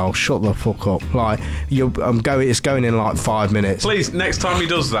 fucking hell, shut the fuck up. Like, it's going in like 5 minutes. Please, next time he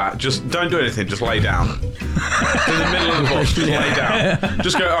does that, just don't do anything. Just lay down. In the middle of the bus, just lay down.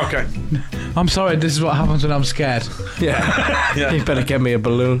 Just go, okay. I'm sorry, this is what happens when I'm scared. Yeah. Yeah. You better get me a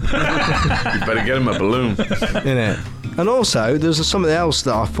balloon. You better get him a balloon. Innit? And also, there's something else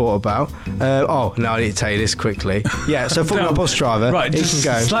that I thought about. No, I need to tell you this quickly. Yeah, so fucking a bus driver, Right, he just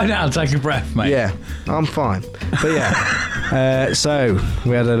can go. slow down, take a breath, mate. Yeah, I'm fine. But yeah, so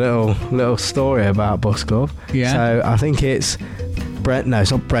we had a little story about Bus Club. Yeah. So I think it's No,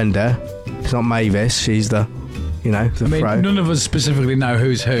 it's not Brenda. It's not Mavis. She's the I mean, throw. none of us specifically know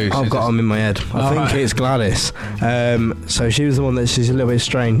who's who. so I've got just- them in my head. I think right. it's Gladys. So she was the one that she's a little bit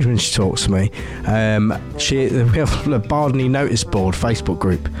strange when she talks to me. We have a Bardney notice board Facebook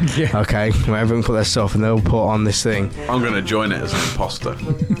group. Yeah. Okay, where everyone put their stuff and they'll put on this thing. I'm going to join it as an imposter.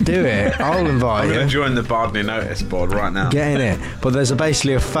 Do it. I'll invite I'm going you. to join the Bardney notice board right now. Get in it. But there's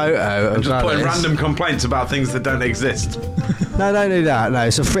basically a photo of Just Gladys. putting random complaints about things that don't exist. No, don't do that. No,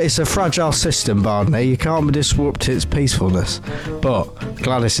 it's a fragile system, Bardney. You can't disrupt its peacefulness. But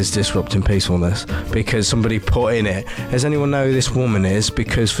Gladys is disrupting peacefulness because somebody put in it. Does anyone know who this woman is?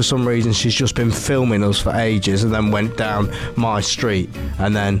 Because for some reason she's just been filming us for ages and then went down my street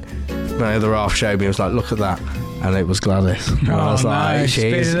and then the other half showed me. I was like, look at that. And it was Gladys. And I was no, like, she's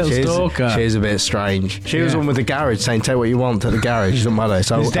been a little stalker. she's a bit strange. She was Yeah. the one with the garage saying, take what you want at the garage. It doesn't matter.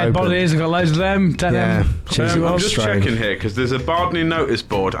 So There's dead bodies, I've got loads of them. Take Yeah, them. she's I'm just strange. checking here because there's a Bardney notice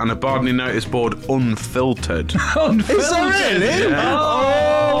board and a Bardney notice board unfiltered. Unfiltered. Is that really? Yeah.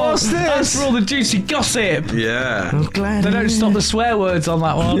 Oh, what's this? That's for all the juicy gossip. Yeah. Glad They don't stop the swear words on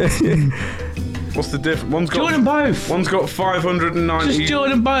that one. What's the difference? One's Join them got both. one's got 592 Just join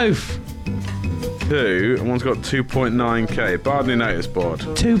them both. and one's got 2.9k. Bardney notice board.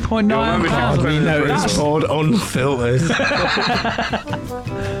 2.9. Yeah, well, maybe Bardney That's- notice board unfiltered.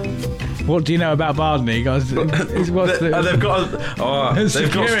 What do you know about Bardney, guys? They've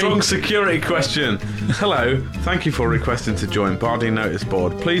got a strong security question. Hello, thank you for requesting to join Bardney Notice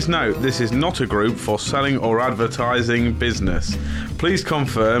Board. Please note, this is not a group for selling or advertising business. Please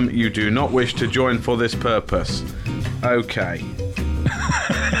confirm you do not wish to join for this purpose. Okay.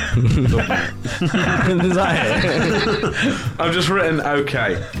 Is that it? I've just written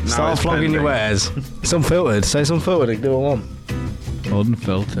okay. Now Start it's flogging your pending. wares. It's unfiltered. Say it's unfiltered. Do what I want.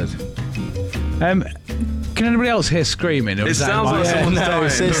 Unfiltered. Can anybody else hear screaming? Or It is that sounds like someone's dying.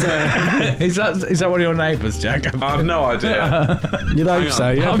 It's is that one of your neighbours, Jack? I have no idea. you know so.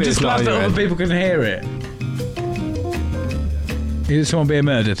 You I'm just glad that other people can hear it. Is someone being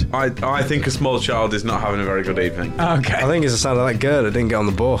murdered? I think a small child is not having a very good evening. Okay. I think it's the sound of that girl that didn't get on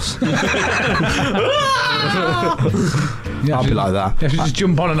the bus. Yeah, I'll be like that. You have to just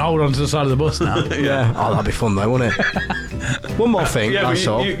jump on and hold on to the side of the bus now. Yeah. Oh, that'd be fun though, wouldn't it? One more thing. Yeah, I but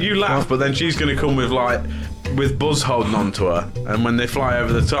saw. you laugh, but then she's going to come with Buzz holding on to her, and when they fly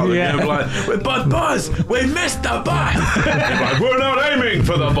over the top, they're going to be like, "But Buzz, we missed the bus." Like, we're not aiming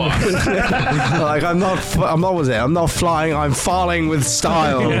for the bus. Like I'm not flying. I'm falling with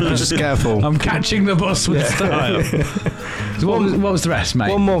style. Just careful. I'm catching the bus with style. So what was the rest,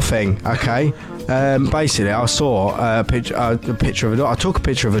 mate? One more thing, okay. Basically, I saw a picture of a door. I took a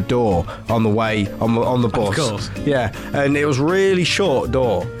picture of a door on the way on the bus. Of course. Yeah, and it was really short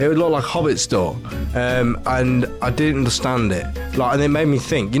door. It would look like Hobbit's door, and I didn't understand it. Like, and it made me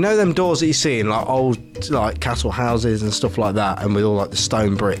think. You know them doors that you see in like old like castle houses and stuff like that, and with all like the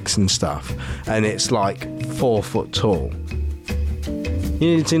stone bricks and stuff, and it's like 4 foot tall. You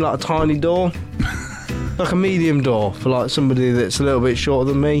need to see like a tiny door, like a medium door for like somebody that's a little bit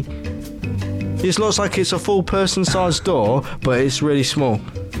shorter than me. It looks like it's a full person-sized door, but it's really small.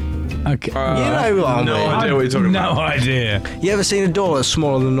 Okay. You know what I mean? No idea what you're talking about. No idea. You ever seen a door that's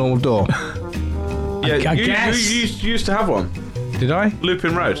smaller than a normal door? Yeah, I you guess. used to have one. Did I?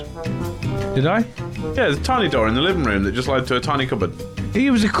 Looping Road. Did I? Yeah, there's a tiny door in the living room that just led to a tiny cupboard. It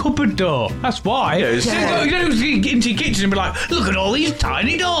was a cupboard door. That's why. Yeah, You don't get into your kitchen and be like, look at all these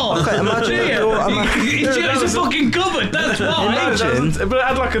tiny doors. Okay, imagine a door. It's a fucking cupboard. That's why. Imagine. But it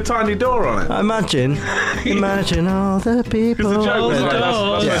had like a tiny door on it. Imagine all the people. Because the joke was the like, that's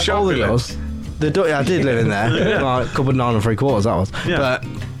doors. where all shopping the doors. is. The door. Yeah, I did live in there. Like cupboard 9 3/4. That was. Yeah. But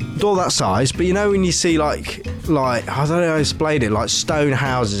door that size. But you know when you see like I don't know how to explain it, like stone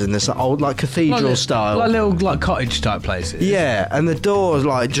houses in this old like cathedral style. Like little cottage type places. Yeah, and the door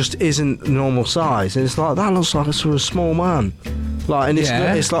like just isn't normal size, and it's like that looks like a sort of small man, like, and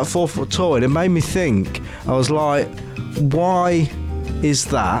it's like 4 foot tall, and it made me think. I was like, why is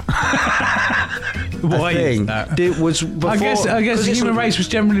that? Why a thing? is that? It was before, I guess the human race was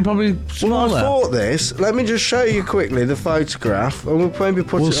generally probably smaller. Well, I thought this. Let me just show you quickly the photograph, and we'll maybe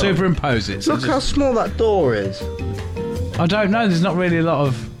put We'll it on. superimpose it. So Look how small that door is. I don't know. There's not really a lot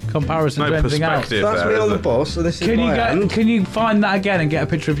of comparison No to anything else. perspective. That's me there, on is the there? bus, and this is my hand. Can you find that again and get a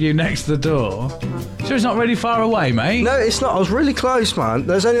picture of you next to the door? So it's not really far away, mate. No, it's not. I was really close, man.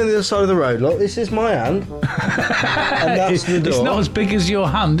 There's only on the other side of the road. Look, this is my hand, and that's the door. It's not as big as your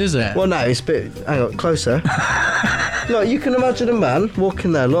hand, is it? Well, no, it's a bit. Hang on, closer. Look, you can imagine a man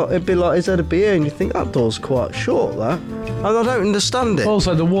walking there. Look, it'd be like his head would be here, and you think that door's quite short, that. And I don't understand it.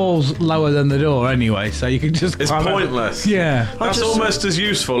 Also, the wall's lower than the door anyway, so you can just. It's climb up. pointless. Yeah. That's just- almost as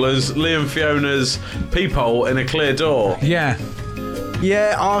useful as Liam Fiona's peephole in a clear door. Yeah.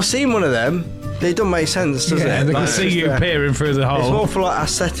 Yeah, I've seen one of them. It doesn't make sense, does Yeah, it? they can Like, see it's you just, peering through the It's hole. more for like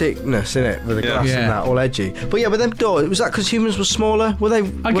aestheticness, isn't it? With the Yeah. glass Yeah. and that, all edgy. But yeah, but them doors, was that because humans were smaller? Were they?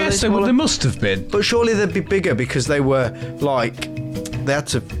 I guess they smaller? must have been. But surely they'd be bigger because they were like they had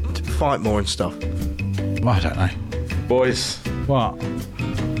to fight more and stuff. Well, I don't know. Boys. What?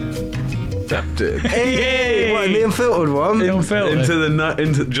 Hey, what, the unfiltered one? Unfiltered.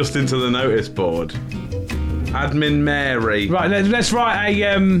 Into the notice board. Admin Mary. Right, let's write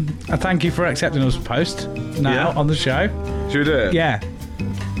a thank you for accepting us post now Yeah. on the show. Should we do it? Yeah.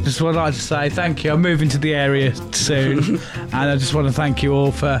 Just would like to say thank you. I'm moving to the area soon, and I just want to thank you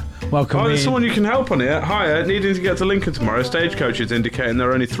all for welcoming Oh, me. there's someone you can help on here. Hiya, needing to get to Lincoln tomorrow. Stagecoach is indicating there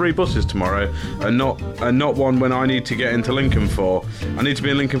are only 3 buses tomorrow, and not one when I need to get into Lincoln for. I need to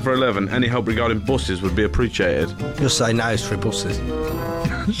be in Lincoln for 11. Any help regarding buses would be appreciated. Just say no, it's 3 buses.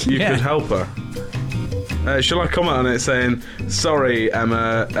 You Yeah. could help her. Shall I comment on it saying, sorry,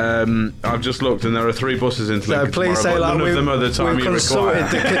 Emma, I've just looked and there are 3 buses into So Lincoln please tomorrow, say but like none of them are the time we've you consulted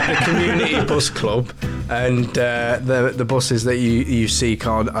require. the community bus club, and the buses that you seek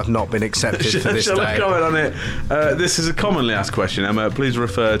have not been accepted for this Shall day. I comment on it? This is a commonly asked question, Emma. Please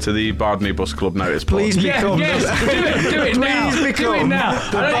refer to the Bardney Bus Club notice board. Please become do it now. Please Do it become now.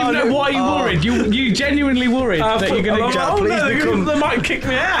 I don't even know why you're worried. You genuinely worried that you're going to Jack, please become- They might kick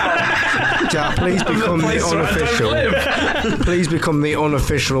me out. Jack, please become the place where I don't unofficial. Please become the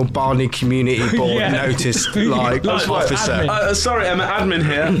unofficial Barney Community Board Yeah. notice Like officer. admin. Sorry, Emma, admin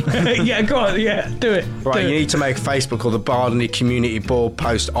here. Yeah, go on. Yeah, do it. Right, Do you it. need to make Facebook called the Barney Community Board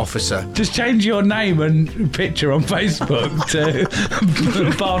Post Officer. Just change your name and picture on Facebook to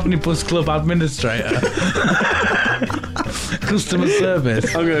Bardney Bus Club Administrator. Customer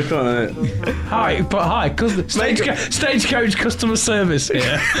service. I'm going to comment on it. Hi, Stagecoach customer service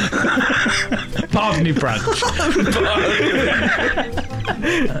here. Bardney branch.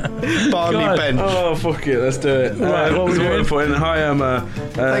 Barney God. Bench. Oh, fuck it, let's do it. Right, what we doing? Hi, Emma.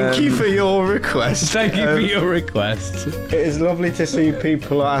 Thank you for your request. Thank you for your request. It is lovely to see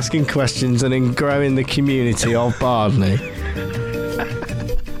people asking questions and in growing the community of Bardney.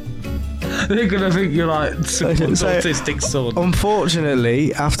 They're going to think you're like some autistic son.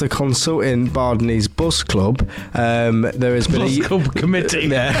 Unfortunately, after consulting Bardney's bus club, there has been Bus club committee.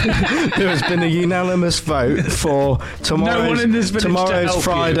 there has been a unanimous vote for tomorrow's, No one in this village to tomorrow's help you.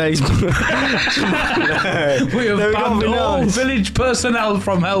 Friday's. We have banned all village personnel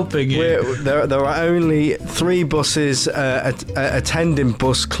from helping you. There are only 3 buses attending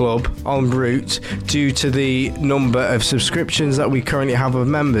bus club en route due to the number of subscriptions that we currently have of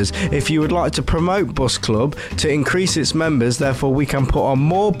members. If you would like to promote bus club to increase its members, therefore we can put on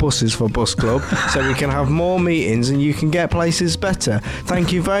more buses for bus club so we can have more meetings and you can get places better.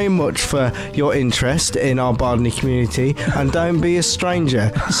 Thank you very much for your interest in our Bardney community, and don't be a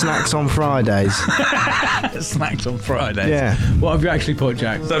stranger. Snacks on Fridays. Snacks on Fridays. Yeah. What have you actually put,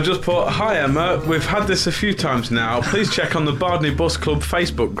 Jack? So I've just put, hi Emma, we've had this a few times now. Please check on the Bardney Bus Club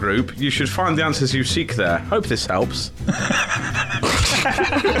Facebook group. You should find the answers you seek there. Hope this helps.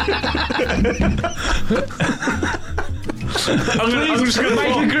 I'm just going to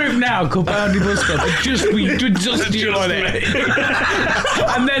Make a group now called Bardney Bus Club. Just you on it,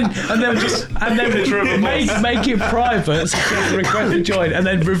 and then make it private. So you have to request to join, and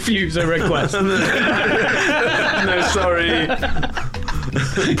then refuse a request. No, sorry.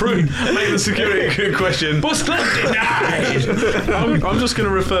 Make the security question. Bus Club denied. I'm just going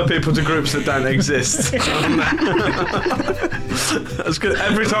to refer people to groups that don't exist. That's good.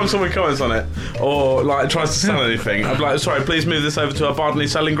 Every time someone comments on it or like tries to sell anything, I'm like, sorry, please move this over to our Bardney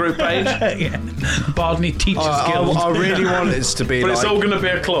selling group page. Yeah. Bardney Teachers Guild. I really want it to be But like... it's all going to be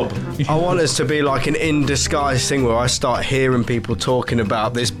a club. I want us to be like an in disguise thing where I start hearing people talking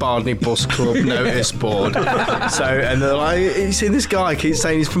about this Bardney Bus Club notice board. And they're like, you see this guy keeps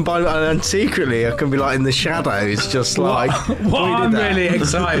saying he's from Bardney, and secretly I can be like in the shadows, just like. What I'm really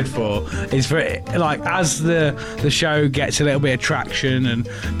excited for is for it, like as the show gets a little bit of traction and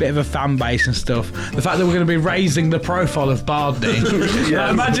a bit of a fan base and stuff, the fact that we're going to be raising the profile of Bardney.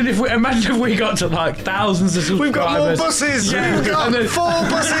 Like, imagine if we got to like thousands of subscribers. We've got more buses. Yeah. We've got And then- 4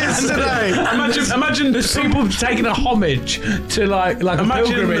 buses today. Imagine there's people taking a homage to like a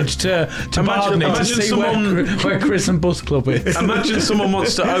pilgrimage to Bardney to see where Chris and Bus Club is. Imagine someone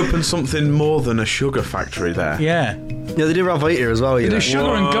wants to open something more than a sugar factory there. Yeah. Yeah, they do have eater as well. You know. There's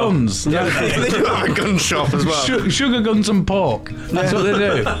sugar and guns. They do have a gun shop as well. Sugar, guns and pork. That's what they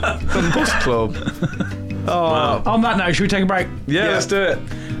do. Bus club. On that note, should we take a break? Yeah, let's do it.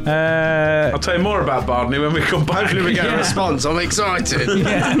 I'll tell you more about Bardney when we come back. Hopefully we get Yeah. a response. I'm excited.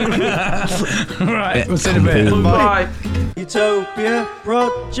 Right, we'll see you in a bit. Bye. Utopia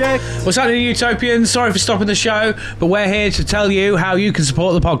Project. What's happening, Utopians? Sorry for stopping the show, but we're here to tell you how you can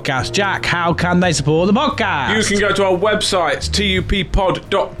support the podcast. Jack, how can they support the podcast? You can go to our website,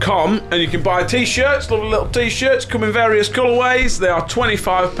 tuppod.com, and you can buy t-shirts, lovely little t-shirts, come in various colourways. They are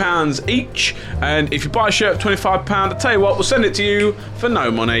 £25 each, and if you buy a shirt £25, I tell you what, we'll send it to you for no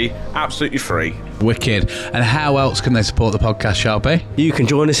money, absolutely free. Wicked. And how else can they support the podcast, Sharpie? You can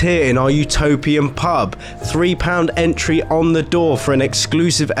join us here in our Utopian pub. £3 entry on the door for an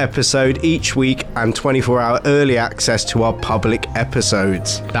exclusive episode each week and 24-hour early access to our public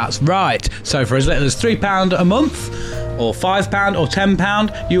episodes. That's right. So for as little as £3 a month, or £5 or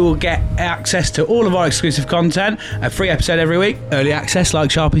 £10, you will get access to all of our exclusive content, a free episode every week, early access like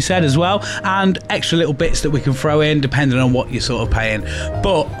Sharpie said as well, and extra little bits that we can throw in depending on what you're sort of paying.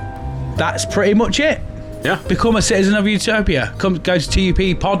 But that's pretty much it. Yeah. Become a citizen of Utopia. Go to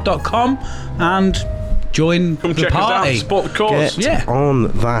tuppod.com and join Come the check party. us out, support the cause. Get Yeah.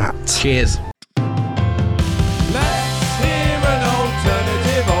 on that. Cheers. Let's hear an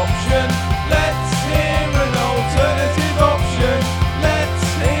alternative option. Let's hear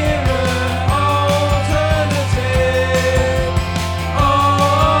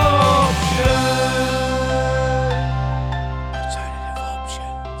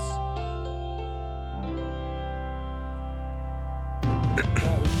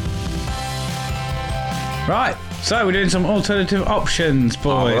Right, so we're doing some alternative options,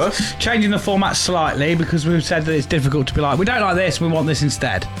 boys. Marvellous. Changing the format slightly because we've said that it's difficult to be like, we don't like this, we want this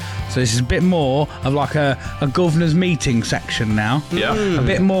instead. So this is a bit more of like a governor's meeting section now. Yeah. A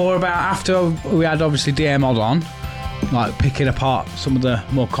bit more about after we had obviously DM Mod on, like picking apart some of the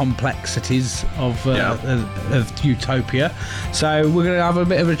more complexities of Utopia. So we're going to have a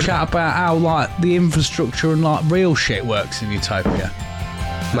bit of a chat about how like the infrastructure and like real shit works in Utopia.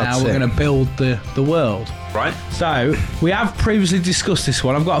 Now we're going to build the world. Right. So we have previously discussed this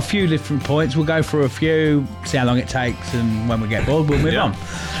one. I've got a few different points. We'll go through a few, see how long it takes, and when we get bored, we'll move on.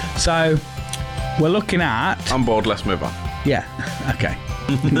 So we're looking at. I'm bored. Let's move on. Yeah. Okay.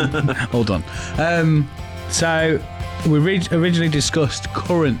 All done. So we originally discussed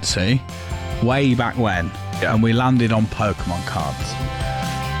currency way back when, and we landed on Pokemon cards.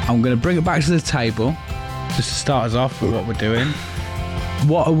 I'm going to bring it back to the table just to start us off with what we're doing.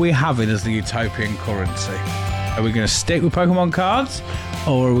 What are we having as the utopian currency? Are we going to stick with Pokemon cards,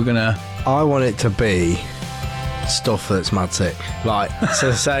 or are we going to... I want it to be stuff that's mad sick. Like,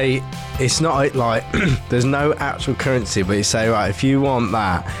 so say, it's not like, there's no actual currency, but you say, right, if you want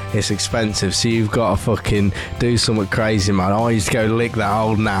that, it's expensive, so you've got to fucking do something crazy, man. I used to go lick that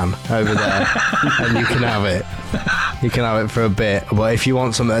old nan over there, and you can have it. You can have it for a bit, but if you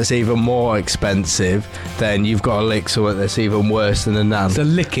want something that's even more expensive, then you've got to lick something that's even worse than a nan. So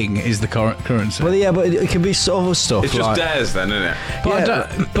licking is the currency. Well, yeah, but it can be other stuff. It's just like, dares then, isn't it? But,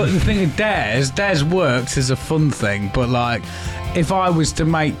 yeah, but the thing is, dares works as a fun thing, but like, if I was to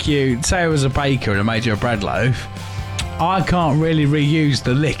make you, say I was a baker and I made you a bread loaf, I can't really reuse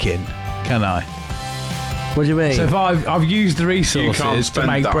the licking, can I? What do you mean? So if I've used the resources to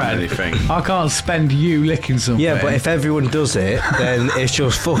make bread, I can't spend you licking something. Yeah, but if everyone does it, then it's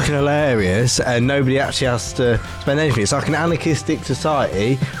just fucking hilarious, and nobody actually has to spend anything. It's like an anarchistic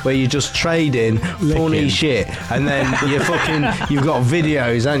society where you're just trading funny shit, and then you've got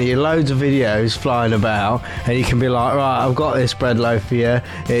videos, haven't you? Loads of videos flying about, and you can be like, right, I've got this bread loaf here.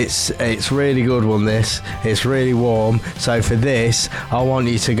 It's really good one. It's really warm. So for this, I want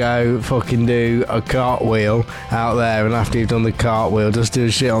you to go fucking do a cartwheel out there, and after you've done the cartwheel, just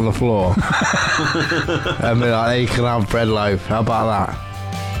do shit on the floor. And be like, there you can have bread loaf. How about that?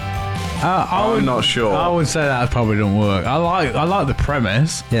 I'm not sure. I would say that probably don't work. I like the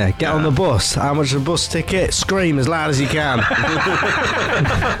premise. Yeah, get on the bus. How much is the bus ticket? Scream as loud as you can.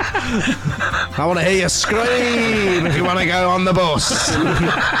 I want to hear you scream if you want to go on the bus.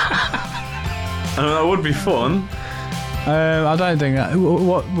 That would be fun. I don't think that.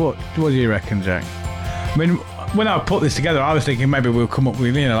 What do you reckon, Jack? I mean, when I put this together, I was thinking maybe we'll come up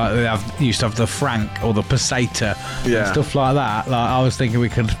with, like they used to have the franc or the peseta and stuff like that. Like I was thinking we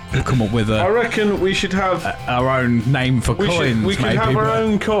could come up with I reckon we should have our own name for coins. We could have our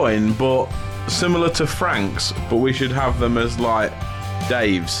own coin, but similar to francs, but we should have them as like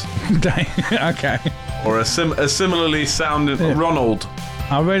Dave's. Okay. Or a similarly sounding Ronald.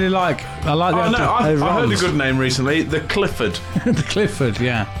 I like the idea. I heard a good name recently, the Clifford. The Clifford,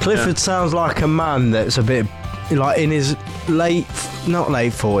 yeah. Clifford sounds like a man that's a bit like in his not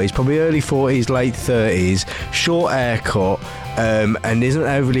late 40s, probably early 40s, late 30s, short haircut, and isn't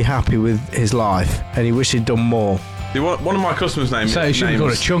overly happy with his life, and he wishes he'd done more. One of my customers' names. So you should call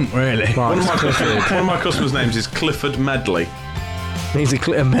it Chunk, really. Right. One of my customers' names is Clifford Medley. He's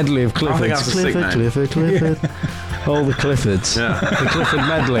a medley of Cliffords. I think that's a sick name. Clifford. All the Cliffords. Yeah. The Clifford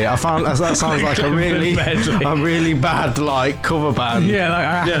medley. I found that sounds like a really bad like cover band. Yeah,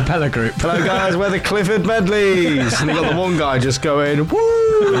 like a cappella group. Hello guys, we're the Clifford Medleys. And you got the one guy just going woo,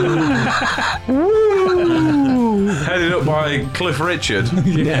 woo. Headed up by Cliff Richard.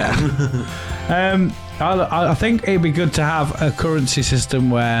 Yeah. I think it'd be good to have a currency system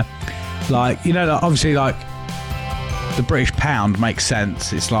where, like, obviously, like the British pound makes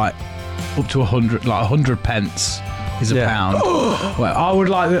sense. It's like up to 100, like 100 pence is a pound. Well, I would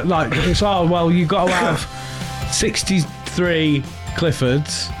like it's you got to have 63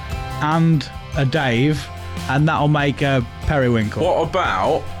 Cliffords and a Dave, and that'll make a periwinkle. What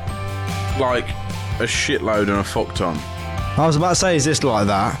about like a shitload and a fuck ton? I was about to say, is this like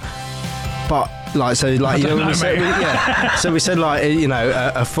that? But like, so like, when we said, so we said like,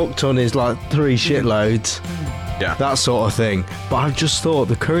 a fuck ton is like 3 shitloads. Yeah. That sort of thing. But I've just thought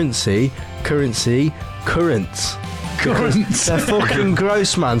the currency, currents. They're fucking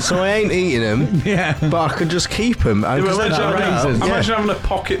gross, man. So I ain't eating them. Yeah. But I could just keep them. Imagine having a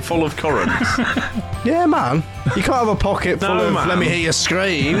pocket full of currants. Yeah, man. You can't have a pocket full No, of man. let me hear you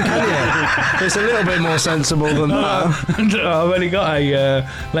scream, can you? It's a little bit more sensible than that. I've only got a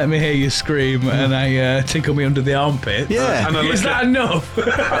let me hear you scream and a tickle me under the armpit. Yeah. And a Is liquor- that enough?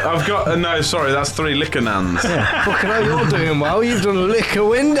 I've got no. Sorry, that's 3 liquor nans. Fucking hell, you're doing well. You've done a liquor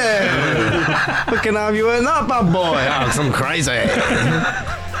window. Fucking hell, you weren't that bad boy. Oh, I'm crazy.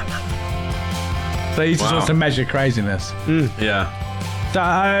 So you just Wow. want to measure craziness. Yeah.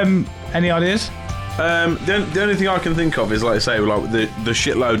 Any ideas? The only thing I can think of is, like I say, like the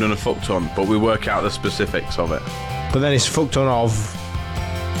shitload and a fuck ton, but we work out the specifics of it. But then it's fuck ton of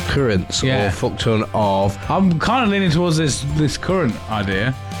currants Yeah. or fuck ton of... I'm kind of leaning towards this current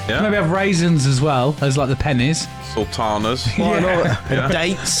idea. Yeah. Maybe have raisins as well as like the pennies. Sultanas. Why not? Yeah.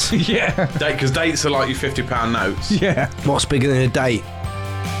 Dates. Yeah. Because dates are like your £50 notes. Yeah. What's bigger than a date?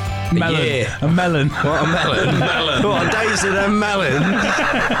 Melon. year. A melon. What, a melon? What, a date's in a melon?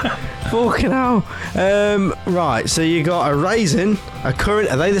 Fucking hell. Right, so you got a raisin, a currant.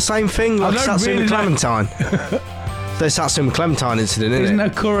 Are they the same thing? Like don't Satsuma really know. Clementine? There's Satsuma Clementine incident, isn't Isn't it?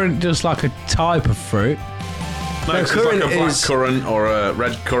 a currant just like a type of fruit? No, No, 'cause it's like currant a black is- currant or a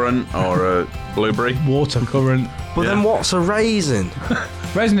red currant or a blueberry. Water currant. Well, then Yeah. what's a raisin?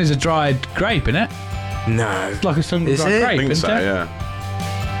 Raisin is a dried grape, isn't it? No. It's like a sun-dried Is it? grape, I think isn't so, it? yeah.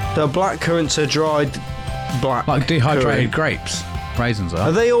 The black currants are dried black. Like dehydrated currant. grapes. Raisins Are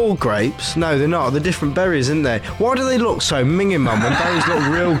are. they all grapes? No, they're not. They're different berries, aren't they? Why do they look so minging, mum, when berries look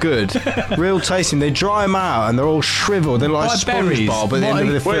real good? Real tasting. They dry them out and they're all shriveled. They're like Like berries? SpongeBob at the end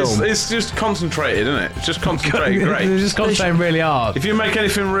of the Well, film. it's just concentrated, isn't it? It's just concentrated They're grapes. just concentrating really hard. If you make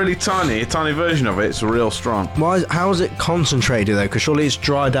anything really tiny, a tiny version of it, it's real strong. How is it concentrated, though? Because surely it's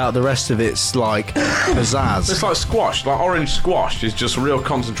dried out the rest of its, like, It's pizzazz. like squash, like orange squash is just real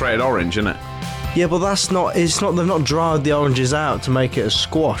concentrated orange, isn't it? Yeah, but that's not... It's not... They've not dried the oranges out to make it a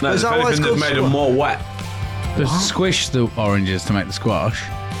squash. No, Is if that why it's anything, they've called made them more wet. They squish the oranges to make the squash.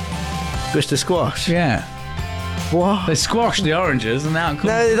 Squish the squash? Yeah. What? They squash the oranges and out comes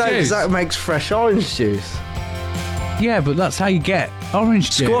No, they don't, juice. 'cause that makes fresh orange juice. Yeah, but that's how you get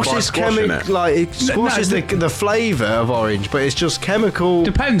orange juice. Squash By is squashing chemical, it. like squash is no, the flavour of orange, but it's just chemical.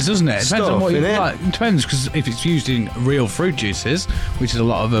 Depends, doesn't it? Depends on Stuff, what you innit? like. It depends, because if it's used in real fruit juices, which is a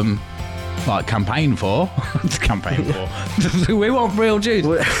lot of them, like campaign for, we want real juice.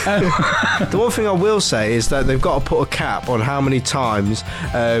 The one thing I will say is that they've got to put a cap on how many times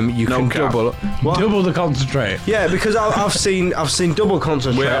you No can cap. double. What? Double the concentrate. Yeah, because I've seen double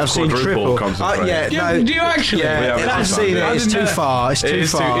concentrate. We have I've seen quadruple triple. concentrate. Yeah, Yeah, no. do you actually? We have Yeah, it I've sometimes, seen yeah. it. It's I didn't too know. far. It's It too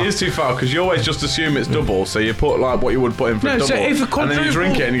is far. it is too far because you always just assume it's double, so you put like what you would put in for No, double, so if a and then you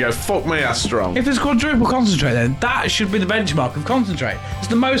drink quadruple- it and you go, "Fuck me, that's strong." If it's quadruple concentrate, then that should be the benchmark of concentrate. It's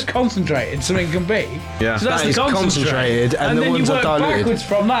the most concentrated something can be. Yeah. So that's That is the concentrate. concentrated, and the then ones you are work diluted. backwards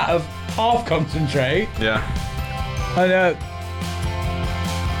from that of half concentrate. Yeah. And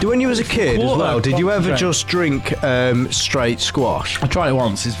When you was a kid as Quarter well, did you ever concentrate. just drink straight squash? I tried it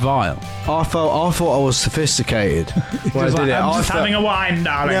once. It's vile. I thought I was sophisticated when I It's did like, it. I'm I just felt- having a wine,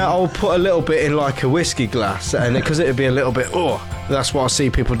 darling. Yeah, I'll put a little bit in like a whiskey glass, and because it'd be a little bit, that's what I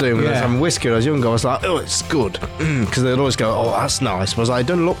see people doing when I was Yeah. having whiskey when I was younger. I was like, it's good, because they'd always go, that's nice. But I was like, it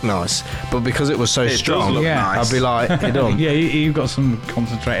doesn't look nice, but because it was so It does strong, look Yeah. nice. I'd be like, it don't. Yeah, you've got some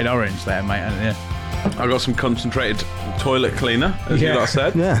concentrated orange there, mate, haven't you? I got some concentrated toilet cleaner, as Yeah. you lot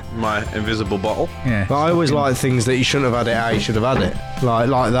said. Yeah. My invisible bottle. Yeah. But I always like things that you shouldn't have had it, how you should have had it. Like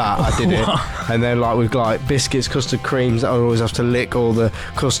that, I did it. And then like with like biscuits, custard creams, I always have to lick all the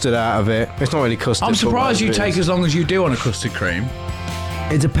custard out of it. It's not really custard. I'm but surprised you whatever it take is. as long as you do on a custard cream.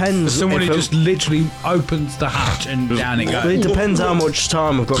 It depends. Someone if who it- just literally opens the hatch and down it It goes. depends how much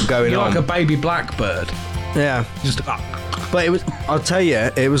time I've got going You're on. like a baby blackbird. Yeah. Just But it was, I'll tell you,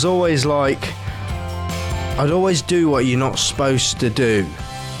 it was always like, I'd always do what you're not supposed to do.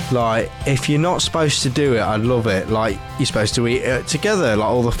 Like, if you're not supposed to do it, I'd love it. Like, you're supposed to eat it together, like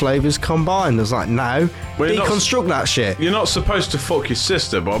all the flavours combined. I was like, no, Well, you're not- deconstruct that shit. You're not supposed to fuck your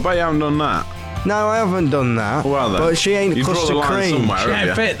sister, but I bet you haven't done that. No, I haven't done that. Well then, but she ain't you draw the custard line cream. somewhere, she ain't have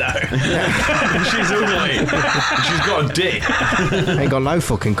you? fit though. She's ugly. She's got a dick. Ain't got no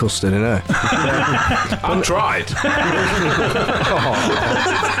fucking custard in her. I've tried.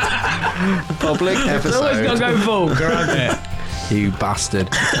 Public It's always got to episode. go vulgar, hasn't it? You bastard.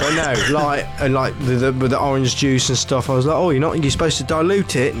 But no, like, and like with the orange juice and stuff, I was like, you're supposed to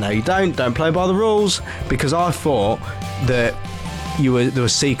dilute it. No, you don't. Don't play by the rules. Because I thought that there were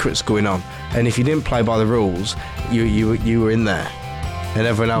secrets going on. And if you didn't play by the rules, you were in there. and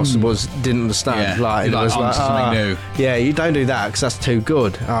everyone else didn't understand. Yeah, Like, you're it like, was "Oh, like, something new." yeah, you don't do that because that's too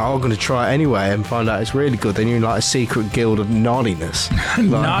good. I'm going to try it anyway and find out it's really good. Then you're in like a secret guild of naughtiness.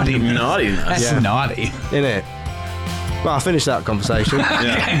 Naughty. Naughtiness. That's naughty. Innit? Well, I finished that conversation.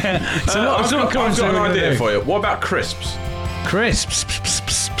 So I've got an idea for you. What about crisps? Crisps.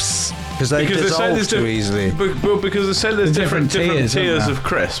 Because they dissolve too easily. Because they say there's different tiers, tiers aren't of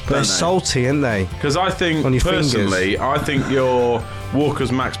crisp. They're salty, aren't they? Because I think, On your personally, I think your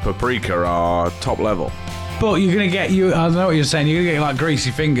Walker's Max Paprika are top level. But you're going to get, I don't know what you're saying, you're going to get like greasy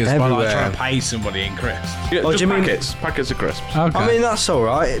fingers by like Everywhere. trying to pay somebody in crisps. Yeah, Oh, just do you mean- packets of crisps. Okay. I mean, that's all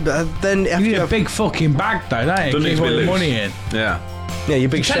right. But then you need a big fucking bag though, don't you? Doesn't need Keep to be all the loose. money in. Yeah. yeah, your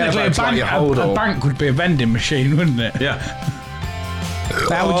big share Technically, bag's like your a hold-all. bank would be a vending machine, wouldn't it? Yeah.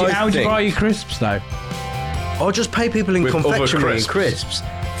 How would you think- buy your crisps though? Or just pay people in With other confectionery and crisps.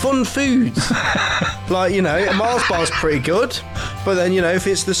 Fun foods. Like, you know, a Mars bar's pretty good. But then, you know, if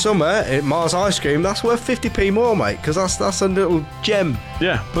it's the summer, Mars ice cream, that's worth 50p more, mate, because that's a little gem.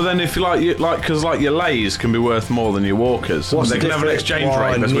 Yeah, but then if you because your Lays can be worth more than your Walkers. What's they the can have an difference? exchange Well,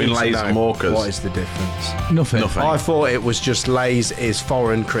 I rate between need to Lays know. and Walkers. What is the difference? Nothing. I thought it was just Lay's is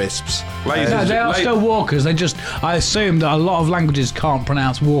foreign crisps. Lay's No, is- they are Lay- still walkers. I assume that a lot of languages can't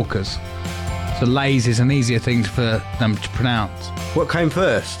pronounce walkers. So Lays is an easier thing for them to pronounce. What came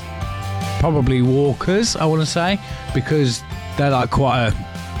first? Probably walkers, I want to say, because they're like quite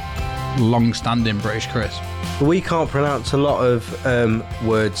a long-standing British crisp. We can't pronounce a lot of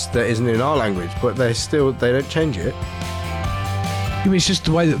words that isn't in our language, but they don't change it. I mean, it's just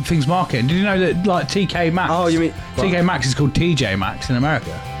the way that things market. Did you know that like TK Maxx? Oh, you mean- TK Maxx is called TJ Maxx in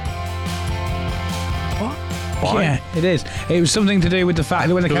America? What? Yeah, it is. It was something to do with the fact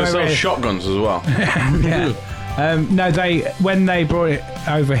that when they came Because they over sell here, shotguns as well. yeah. No, when they brought it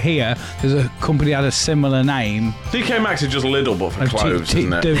over here, there's a company that had a similar name. TK Maxx is just Lidl, but for Of clothes,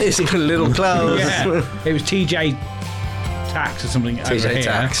 isn't it? It's even little clothes. Yeah, it was TJ Tax or something over TJ here.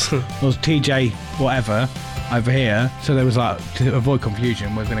 Tax. It was TJ whatever over here. So there was like, to avoid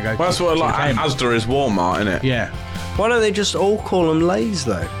confusion, we're going to go. Well, that's what like TK. Asda is Walmart, isn't it? Yeah. Why don't they just all call them Lays,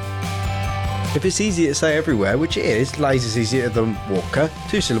 though? If it's easy to say everywhere, which it is, Lays is easier than Walker.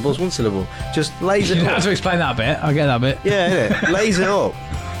 2 syllables, 1 syllable. Just lays You it have up. to explain that bit. I get that bit. Yeah, innit? Lays it up.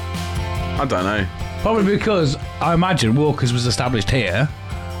 I don't know. Probably because I imagine Walker's was established here,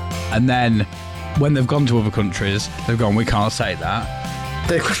 and then when they've gone to other countries, they've gone, we can't say that.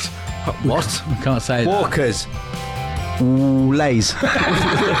 They, what? We can't say that. Walkers. Ooh, Lays.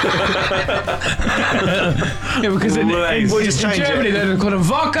 Yeah, because in We'll just change Germany it. they're called them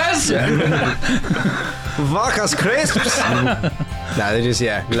Vodkas. Vacas crisps. No, they just,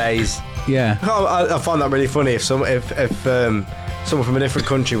 Lays. Yeah. I find that really funny if someone from a different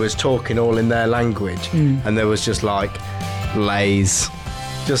country was talking all in their language and there was just like Lays.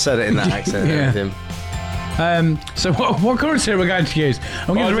 Just said it in that accent Yeah. and everything. So what currency are we going to use?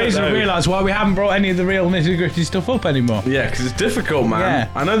 I'm I getting the don't reason to know. realise why we haven't brought any of the real nitty-gritty stuff up anymore. Yeah, because it's difficult, man. Yeah.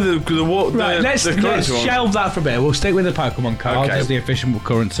 I know Right, let's currency one. shelve that for a bit. We'll stick with the Pokemon cards Okay. as the official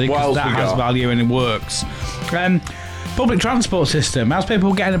currency What because else that we has got? value and it works. Public transport system. How's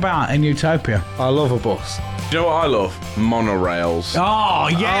people getting about in Utopia? I love a bus. Do you know what I love? Monorails. Oh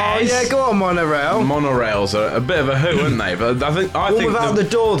yes. Oh yeah, go on, monorail. Monorails are a bit of a hoot, aren't they? But I think Without the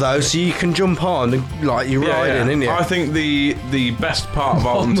door though, so you can jump on and, like you're riding, inn't you? I think the best part of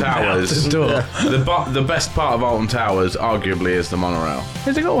Alton Without Towers, the door. the best part of Alton Towers, arguably, is the monorail.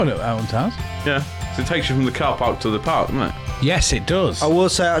 Has it got one at Alton Towers? Yeah, so it takes you from the car park to the park, doesn't it? Yes, it does. I will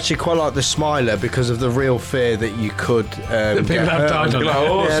say I actually quite like the Smiler because of the real fear that you could people get have hurt died on You're like,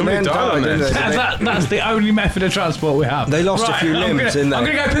 oh, Yeah, somebody men died on didn't this. they? That's the only method of transport we have. They lost a few I'm limbs, gonna, didn't they? I'm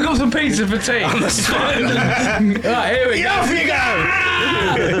going to go pick up some pizza for tea. Right, here we go. Off you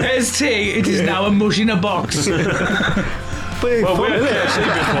go! Here's tea. It is now a mush in a box. Well, we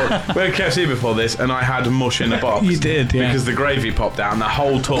had KFC before this, and I had mush in a box. You did, yeah. Because the gravy popped out, and the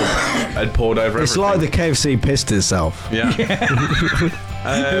whole tub had poured over It's everything. like the KFC pissed itself. Yeah.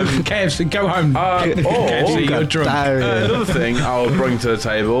 KFC, go home. KFC, you're drunk. Another thing I'll bring to the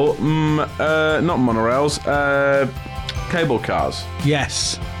table, not monorails, cable cars.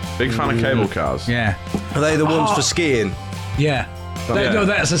 Yes. Big fan of cable cars. Yeah. Are they the ones for skiing? Yeah. Yeah. No,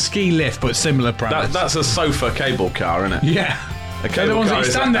 that's a ski lift, but similar premise. That's a sofa cable car, isn't it? yeah. A They're cable the ones that car you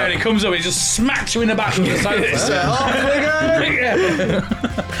is stand there and it comes up, it just smacks you in the back of the sofa. Off we go! Yeah.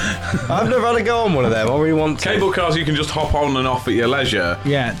 I've never had a go on one of them. I really want to. Cable cars you can just hop on and off at your leisure.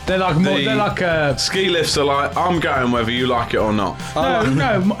 Yeah, they're like more. The- They're like Ski lifts are like, I'm going whether you like it or not.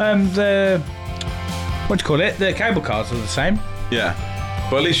 no. The what do you call it? The cable cars are the same. Yeah.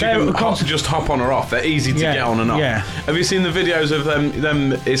 But at least you can just hop on or off. They're easy to get on and off. Yeah. Have you seen the videos of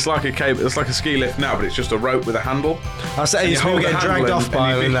them? It's like a cable. It's like a ski lift now, but it's just a rope with a handle. I say You it's people hold the getting handle dragged off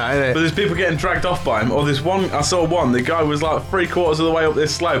by him and that, isn't it? But there's people getting dragged off by him. Or there's one, I saw one, the guy was like 3/4 of the way up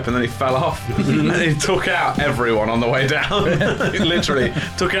this slope and then he fell off. And he took out everyone on the way down. He literally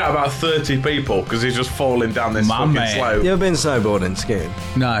took out about 30 people because he's just falling down this fucking slope. You ever been snowboarding, skiing?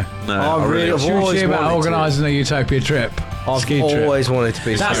 No. I've always Should we about wanted to. organising a Utopia trip? I've Ski trip. always wanted to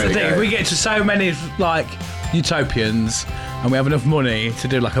be. That's the thing. If we get to so many like Utopians and we have enough money to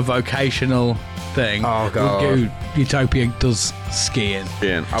do like a vocational thing, Oh, God. we'll do Utopia does skiing.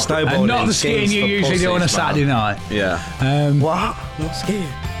 Snowboarding, And not the skiing skiing's you for usually do on a pussies, man. Saturday night. Yeah. What? Not skiing.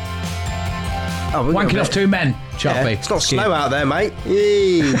 Oh, we're Wanking gonna off be- two men, Yeah, Choppy. it's not Skiing. snow out there, mate.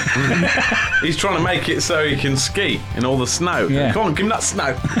 Yee. He's trying to make it so he can ski in all the snow. Yeah. Come on, give him that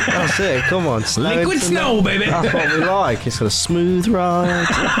snow. That's it. Come on, snow. Liquid into snow, that. baby. That's what we like. It's got a smooth ride.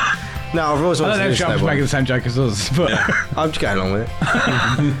 No, I've always I wanted don't know to if do Choppy's making snowboarding. the same joke as us, but I'm just going along with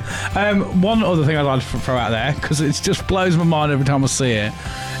it. one other thing I'd like to throw out there, because it just blows my mind every time I see it,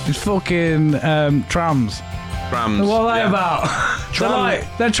 is fucking trams. Trams. What are they about?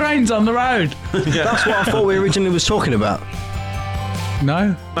 They're trains on the road. That's what I thought we originally was talking about.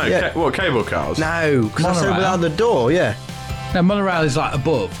 No? No, Yeah. what, cable cars? No, because I said Monorail. without the door, yeah. No, monorail is like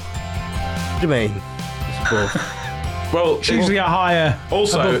above. What do you mean? It's above. Well, It's usually a higher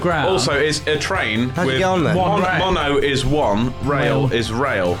above ground. Also, it's a train How'd you with get on then? One rail. mono is one, rail Rail. is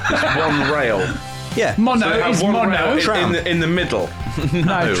rail. It's one rail. Yeah. Mono So they have is one mono. rail in the middle.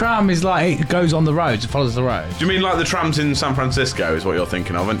 No, tram is like it goes on the roads, it follows the road. Do you mean like the trams in San Francisco is what you're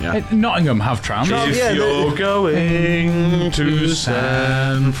thinking of, aren't you? Nottingham have trams. If yeah, you're going to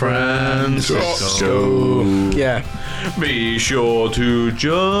San Francisco, Yeah. be sure to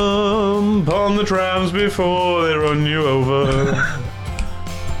jump on the trams before they run you over.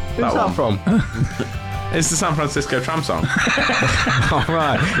 Who's that from? It's the San Francisco tram song. Oh,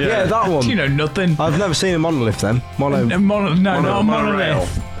 right. Yeah, that one. You know nothing. I've never seen a monolith then. Not a monorail.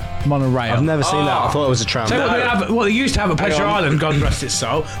 monolith. Monorail. I've never seen that. I thought it was a tram. So what they used to have at Pleasure on. Island, God rest its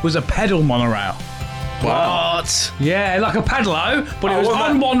soul, was a pedal monorail. What? Yeah, like a pedalo, but it was wasn't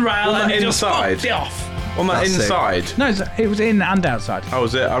on that- one rail wasn't and that it just inside? fucked it off. On that That's sick. inside. No, it was in and outside. Oh,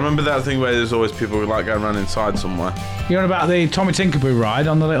 was it? I remember that thing where there's always people who like going around inside somewhere. You know about the Tommy Tinkerboo ride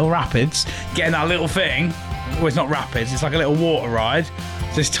on the little rapids? Getting that little thing. Well, it's not rapids, it's like a little water ride.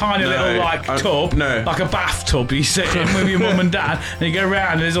 This tiny little tub, like a bathtub you sit in with your mum and dad, and you go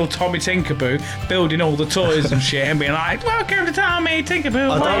around and there's all Tommy Tinkerboo building all the toys and shit and being like, welcome to Tommy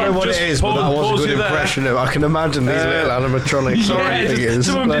Tinkerboo. I don't know what Just it is, but that was pause a good it there. impression of. I can imagine these little animatronic Yeah, figures.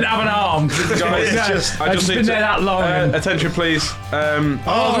 some of them didn't have an arm. Guys, I just been there that long. attention, please.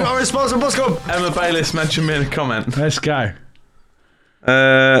 Oh, we got a response from Bus Club. Emma Bayliss mentioned me in a comment. Let's go.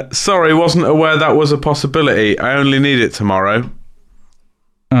 Sorry, wasn't aware that was a possibility. I only need it tomorrow.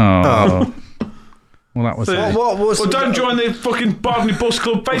 Oh. Well, that was it. What was? Well, don't join the fucking Barney Bus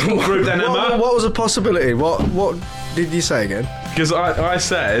Club Facebook group then, Emma. What was a possibility? What did you say again? Because I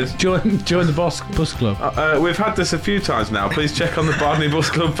said Join the bus club. we've had this a few times now. Please check on the Barney Bus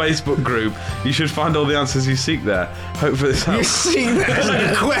Club Facebook group. You should find all the answers you seek there. Hope for this You helps. see, there's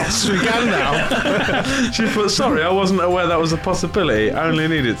a quest we can now. She put, sorry, I wasn't aware that was a possibility. I only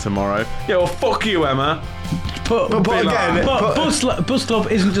need it tomorrow. Yeah, well, fuck you, Emma. But again, bus club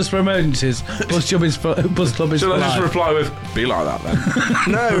isn't just for emergencies. Bus club is for Shall I just life. reply with, be like that then?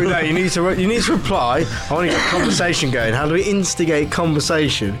 No, you need to reply. I want to get a conversation going. How do we instigate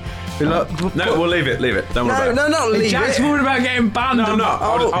conversation? Be like, No, we'll leave it. Don't worry about it. no, not leave Jack's it. worried about getting banned. No, I'm not.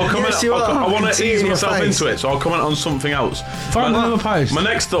 I'll comment. yes, you are. I want I can to see it ease in your myself face. into it, so I'll comment on something else. Find another post. My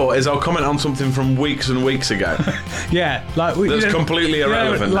next thought is I'll comment on something from weeks and weeks ago. Yeah, like That's completely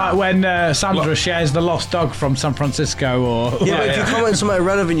irrelevant like now. when Sandra shares the lost dog from San Francisco, or Yeah, but if you comment on something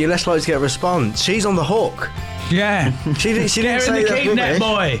irrelevant, you're less likely to get a response. She's on the hook. yeah. She didn't Get her say in the that keep net,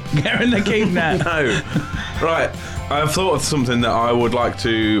 rubbish. boy. Get her in the keep net. No. Right. I've thought of something that I would like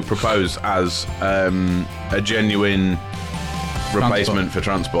to propose as a genuine replacement for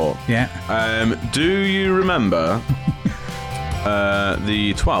transport. Yeah. Do you remember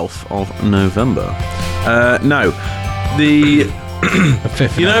the 12th of November? No. The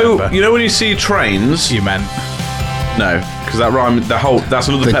 5th you know when you see trains. You meant. No, because that rhyme. That's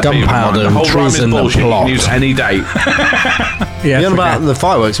another The pet peeve of mine. gunpowder The whole and rhyme is treason and bullshit. You plot. can use any date. Yeah. You're on about the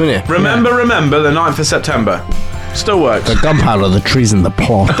fireworks, weren't you? Remember, the 9th of September. Still works. The gunpowder, the treason, the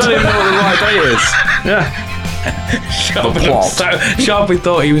plot. I don't even know what the right date is. Yeah. Sharpie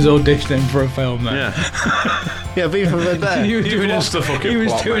thought he was auditioning for a film then. Yeah. Yeah, V for Vendetta. He was You've doing, lost the fucking he was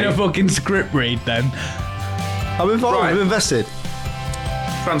plot, doing a mate. fucking script read then. I'm involved. Right. I'm invested.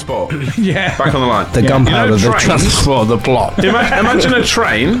 Transport. Yeah. Back on the line. The gunpowder, the trains? transport, the plot. Imagine a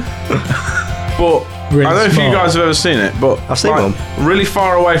train, but Really I don't know if you small. guys have ever seen it, but I've seen one. really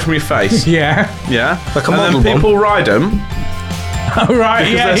far away from your face. Yeah. Yeah. Like a and then model one. people ride them Oh, right.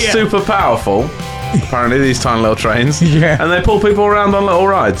 because Yeah. they're Yeah. super powerful. Apparently, these tiny little trains. Yeah. And they pull people around on little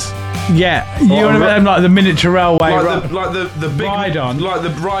rides. Yeah. You want to them like the miniature railway. Like the big Ride-on. like the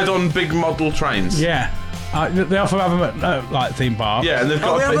ride-on big model trains. Yeah. They often have them at like theme parks. Yeah, and they've Oh,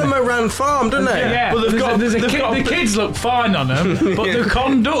 got we a have big- them at Rand Farm, don't they? Yeah, Well, they've got- there's a they've kid, got a the big- kids look fine on them, but the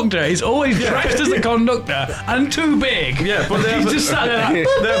conductor is always dressed as the conductor and too big. Yeah, but they He's have, just sat there like,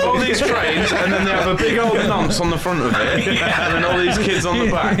 they have all these trains, and then they have a big old nonce on the front of it, and then all these kids on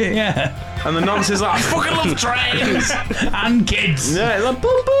the back. yeah, And the nonce is like, I fucking love trains! and kids. Yeah, it's like,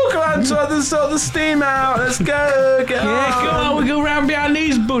 boom, boom, come on, try to sort the steam out, let's go, get Yeah, come on, we go round behind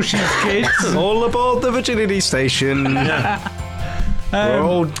these bushes, kids. All aboard the Virginity Station. We're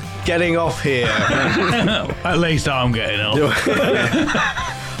all getting off here. At least I'm getting off.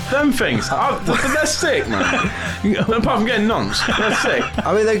 Them things, they're sick, man. Apart from getting nonce, they're sick.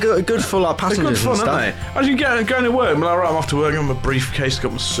 I mean, they're good for like They're passengers good fun, and aren't stuff. they? As you going to work, I'm like, right, I'm off to work, I'm in my briefcase,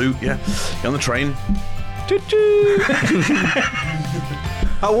 got my suit, yeah. Get on the train. Choo-choo.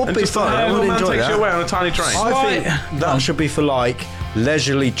 That would And be just fun. a I would little man enjoy takes you away that. on a tiny train. I think that should be for like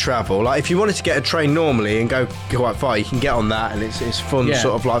leisurely travel. Like if you wanted to get a train normally and go quite far, you can get on that, and it's fun, Yeah.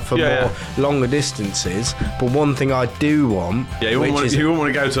 sort of like for Yeah, more longer distances. But one thing I do want, Yeah, you wouldn't, which is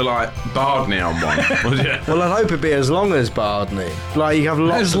want to go to like Bardney on one, would you? well, I'd hope it'd be as long as Bardney. Like you have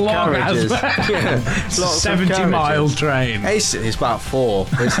lots As of long as carriages. Yeah, It's a lots of 70-mile carriages. train. It's about 4.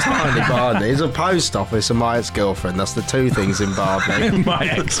 It's tiny Bardney. It's a post office and my ex-girlfriend. That's the two things in Bardney. My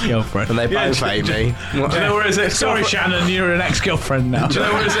ex-girlfriend. And they both hate me. Do you know where his Sorry, ex-girlfriend? Shannon, you're an ex-girlfriend now. Do you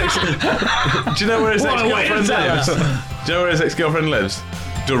know where his ex? Do you know where his What a way to ex-girlfriend tell lives? us. Do you know where his ex-girlfriend lives?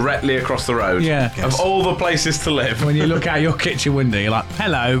 Directly across the road. Yeah. Of all the places to live. When you look out your kitchen window, you're like,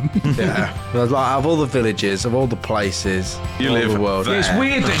 hello. Yeah. I was like, out of all the villages, of all the places, You all live the world. there. It's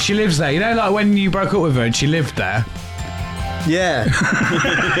weird that she lives there. You know, like when you broke up with her and she lived there, Yeah.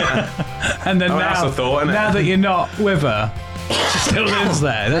 and then Oh, now, that's a thought, innit? now that you're not with her, she still lives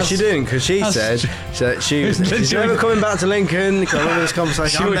there. That's, She didn't, because she That's- said she's She never would- coming back to Lincoln. I remember this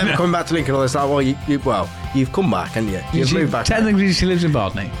conversation. I'm would never know. coming back to Lincoln. All this like, well, you've come back, haven't you? You've she, moved back. technically, she lives in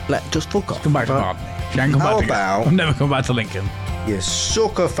Bardney. Just fuck off. Come back to Right? Bardney. She ain't come How back to about- I've never come back to Lincoln. You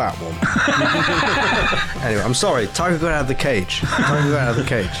sucker fat one. Anyway, I'm sorry. Tiger got out of the cage. Tiger got out of the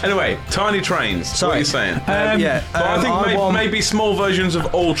cage. Anyway, tiny trains. What Sorry. are you saying? Yeah. But I think want- maybe small versions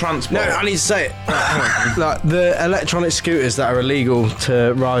of all No, transport. I need to say it. Like the electronic scooters that are illegal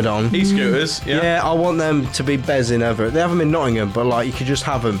to ride on. E-scooters, Yeah, I want them to be bezzing over. They have them in Nottingham, but like you could just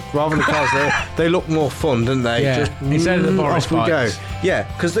have them rather than cars. They look more fun, don't they? Yeah, Just instead of the Boris off we go. bikes. Yeah,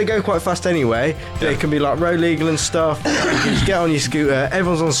 because they go quite fast anyway. They can be like road legal and stuff. You can just get on your scooter.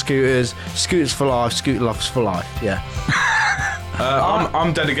 Everyone's on scooters. Scooters for life. Scooter lofts for life. Yeah.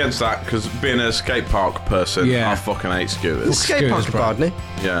 I'm dead against that because being a skate park person, Yeah. I fucking hate scooters. Skate park, scooters, bro. Bardney.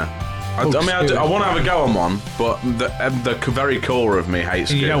 Yeah. I mean, I want to have a go on one, but the very core of me hates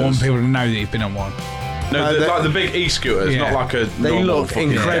scooters. You don't want people to know that you've been on one. No, No, like the big e-scooters, Yeah. not like a. They normal look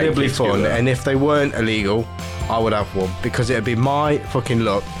fucking incredibly skate fun, scooter. and if they weren't illegal, I would have one because it'd be my fucking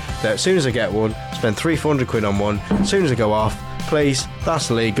luck that as soon as I get one, spend 300-400 quid on one. As soon as I go off, please, that's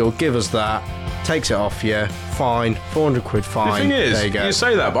illegal. Give us that. Takes it off you. Fine, 400 quid. The Fine. thing is, there you go.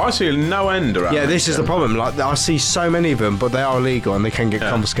 say that, but I see no end around. Yeah, this is the problem. Like I see so many of them, but they are illegal and they can get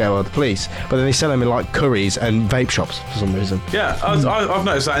confiscated by the police. But then they sell them in like curries and vape shops for some reason. Yeah, I've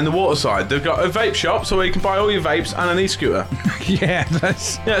noticed that in the waterside. They've got a vape shop so where you can buy all your vapes and an e-scooter. Yeah,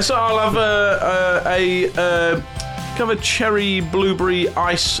 that's. Yeah, so I'll have a kind of a cherry blueberry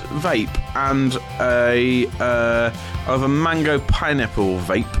ice vape and I'll have a mango pineapple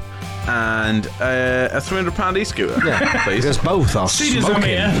vape and a £300 e-scooter. Yeah, please. Because both are Cedars on smoking.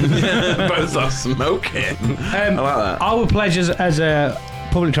 here. Both are smoking. I like that. I would pledge as a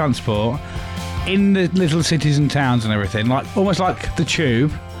public transport in the little cities and towns and everything, like almost like the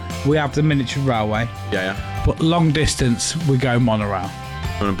tube. We have the miniature railway, Yeah. but long distance we go monorail.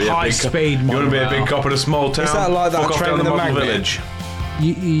 You want to be High a big speed You want to be a monorail. big cop in a small town? Is that like that Fuck off train down with the the model magnet? village.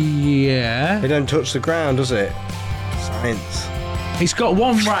 Yeah, It don't touch the ground, does it? Science. it's got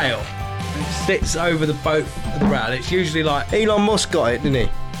one rail. It sits over the both of the rail. It's usually like Elon Musk got it, didn't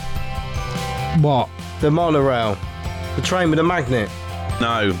he? what? The monorail. The train with the magnet.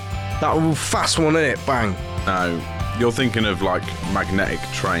 No, That fast one, in it? Bang. no. You're thinking of like magnetic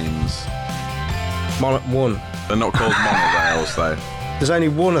trains. One. They're not called monorails though. There's only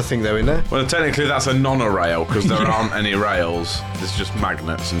one, I think, though, in there. Well, technically that's a non-rail because there aren't any rails. There's just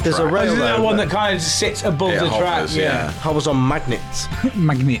magnets and There's a tracks. rail Isn't that though, one but that kind of sits above It the track? hovers, yeah. hovers on magnets.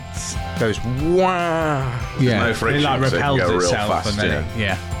 Magnets. Goes, wow. Yeah. no friction, It like so it can repels go real itself. fast, and then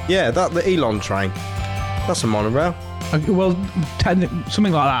yeah. Yeah, the Elon train. That's a monorail. Okay, well,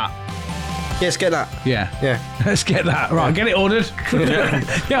 something like that. Yes, get that. Yeah. Yeah. Let's get that. Right, get it ordered. Yeah,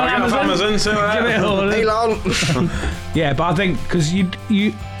 on I'll get off Amazon, so Get it ordered. Elon. Yeah, but I think because you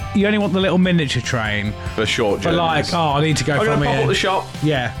only want the little miniature train for short for journeys. like, oh, I need to go I'm from gonna pop here. up the shop.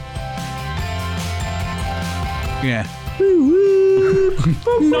 Yeah. Yeah.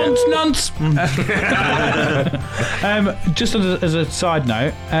 Nonce. Just as a side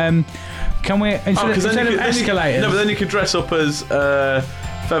note, can we instead of escalators? No, but then you could dress up as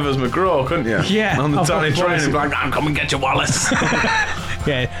Feathers McGraw, couldn't you? Yeah. On the I've tiny got train and be Wallace. like, come and get your Wallace.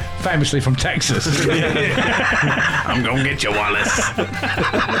 Yeah, famously from Texas. I'm going to get your Wallace.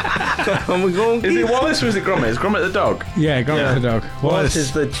 And we're going. Is it Wallace or is it Gromit? Is Gromit the dog? Yeah, go on the dog. Wallace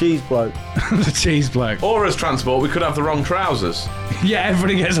is the cheese bloke. the cheese bloke. Or as transport, we could have the wrong trousers. Yeah,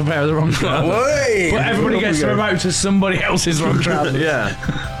 everybody gets a pair of the wrong trousers. Wait. But everybody gets to remote to somebody else's wrong trousers. Yeah.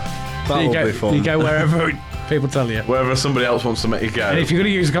 That would be fun. You go wherever people tell you. Wherever somebody else wants to make you go. And if you're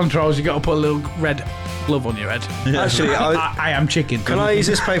going to use the controls, you've got to put a little red glove on your head. Actually, I am chicken. can I use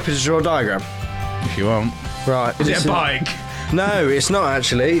this paper to draw a diagram? If you want. Right. Is this it a bike? No, it's not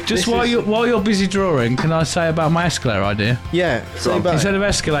actually. Just This while is- you're busy drawing, can I say about my escalator idea? Yeah. Say about Instead it. of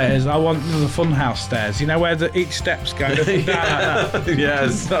escalators, I want the funhouse stairs. You know where each steps go up and down like that?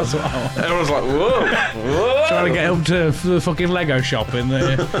 Yes. That's what I want. Everyone's like, whoa. Whoa. Trying to get up to the fucking Lego shop in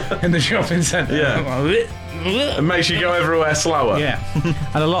the shopping centre. Yeah. It makes you go everywhere slower. Yeah.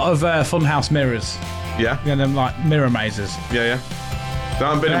 And a lot of funhouse mirrors. Yeah? You know, them like mirror mazes. Yeah. I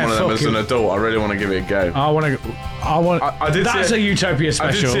haven't been in Yeah, one of them as fucking- an adult. I really want to give it a go. I want. I did That's see a Utopia I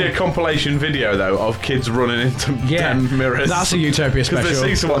special. did see a compilation video, though, of kids running into damn mirrors. That's a Utopia Because special. they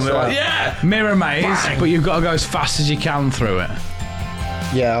see someone, they're like, that? yeah! Mirror maze, Bang. but you've got to go as fast as you can through it.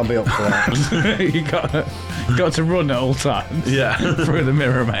 Yeah, I'll be up for that. you got to run at all times Yeah. through the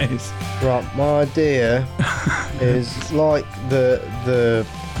mirror maze. Right, my idea is like the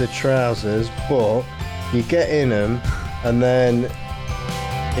trousers, but you get in them and then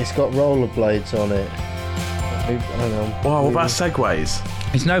it's got rollerblades on it. I don't know. Wow, what about segways?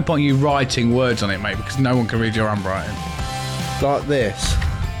 There's no point you writing words on it, mate, because no one can read your handwriting. Like this.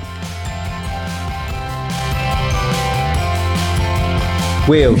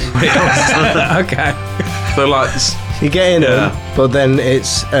 Wheels. Okay. So, like, You get in them, Yeah. but then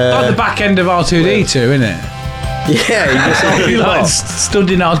it's Like the back end of R2D2, isn't it? yeah. You just Like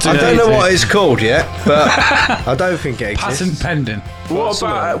studying R2D2. I don't know what it's called yet, but I don't think it Patent exists. pending. what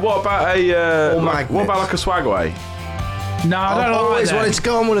about All what about like a swagway? No, I I've don't like always that. wanted to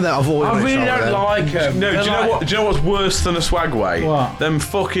go on one of that. I've always I wanted to really try don't them. like them. No, do you know what's worse than a swagway? What? Them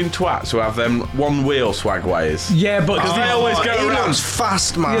fucking twats who have them one wheel swagways. Yeah, but Because they always go Elon's around.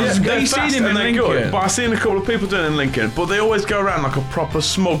 fast, man. Yeah, They're You've seen fast him and in they're good, Lincoln. but I've seen a couple of people doing it in Lincoln, but they always go around like a proper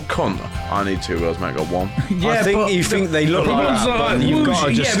smug cunt. I need 2 wheels, mate, I got one. yeah, I think but you think they look the like one's that, but you've got to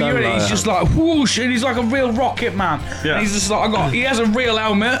whoosh, just yeah, but stand he's like just that. like whoosh, and he's like a real rocket man. Yeah. And he's just like, he has a real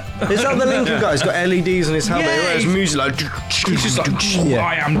helmet. Is that the Lincoln guy? He's got LEDs on his helmet. Yeah, He wears he's- music like. He's just like,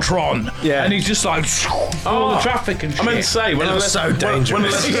 I am Tron. Yeah. And he's just like, all the traffic and shit. I meant to say, when It I looks left, so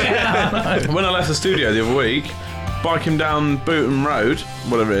dangerous. when I left the studio the other week, biking down Bootham Road,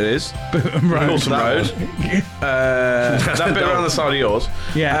 whatever it is, Coulson Road, that bit around the side of yours.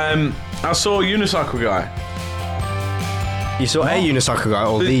 Yeah. I saw a unicycle guy. You saw a unicycle guy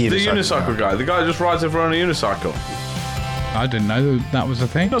or the unicycle guy. The guy that just rides everyone on a unicycle. I didn't know that was a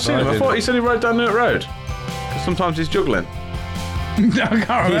thing. Not seen him. I thought he said he rode down Newt Road. Because sometimes he's juggling. I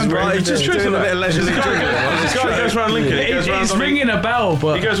can't remember. right, he's just doing a bit of leisurely This guy goes around Lincoln. He goes around It's on a- ringing a bell,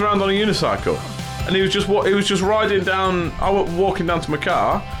 but He goes around on a unicycle, and he was just riding down. I was walking down to my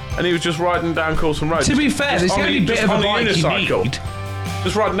car, and he was just riding down Coulson Road. to be fair, Just there's the on only a- bit just of a on bike you unicycle. need.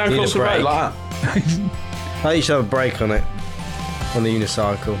 Just riding down Need a Coulson Road brake. like that. I used to have a brake on it, on the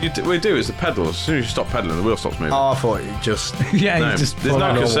unicycle. We do. It's the pedals. As soon as you stop pedaling, the wheel stops moving. Oh, I thought it just. Yeah, no, you just there's follow no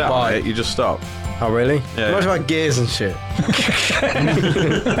normal cassette on bike. it. You just stop. Oh, really? Yeah. Imagine about gears and shit.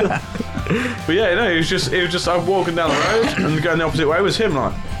 But yeah, no, he was just I'm walking down the road and going the opposite way. It was him,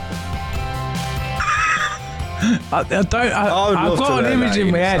 like. I don't. would I've love to got an learn image that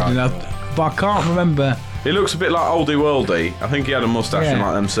in my head, unicycle. but I can't remember He looks a bit like oldie worldy. I think he had a moustache and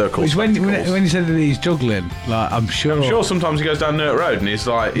like them circles. Which when you said that he's juggling, like I'm sure sometimes he goes down Nert Road and he's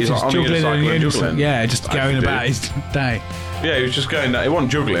on a unicycle and juggling. Yeah, just going about his day. Yeah, he was just going. He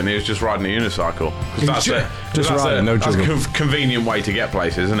wasn't juggling. He was just riding a unicycle. Because that's a convenient way to get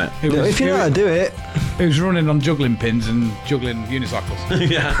places, isn't it? If you know how to do it. He was running on juggling pins and juggling unicycles.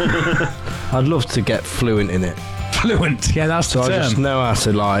 Yeah. I'd love to get fluent in it. Fluent, yeah, that's the term. So I just know how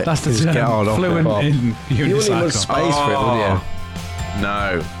to like. That's the term. Get on Fluent in unicycle. You wouldn't even space for it, would you?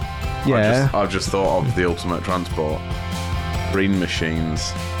 No. Yeah. I've just thought of the ultimate transport. Green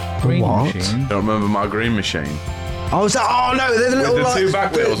machines. Green What? machine. Don't remember my green machine. Oh, is that? Oh no, they're the little With the two like,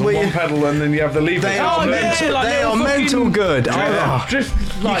 back wheels and one pedal, and then you have the lever. They are mental. like they are little mental good. Drift,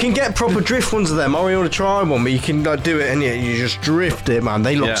 You can get proper drift ones of them. I really want to try one, but you can like do it and you just drift it, man.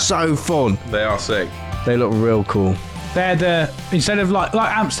 They look so fun. They are sick. They look real cool. They're instead of like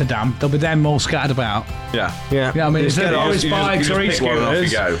Amsterdam, they'll be them all scattered about. Yeah. Yeah. Yeah, I mean, instead of always bikes or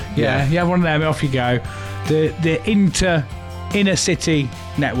e-scooters. Yeah, you have one of them, off you go. The inner city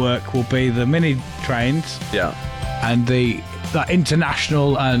network will be the mini trains. Yeah. And the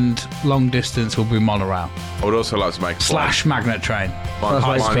international and long distance will be monorail. I would also like to make / magnet train. Mine-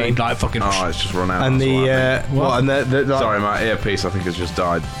 High mine- speed, like fucking. Oh, it's just run out. And that's the what I mean. the like, Sorry, my earpiece I think has just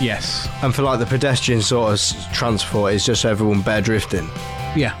died. Yes. and for like the pedestrian sort of transport, it's just everyone bear drifting.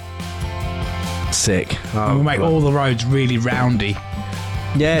 Yeah. Sick. And we'll make all the roads really roundy.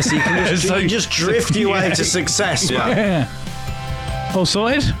 Yeah, so you can just, So- you can just drift your way to success, man. Yeah. All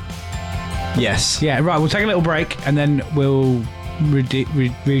sorted? Yes. Yeah, right, we'll take a little break and then we'll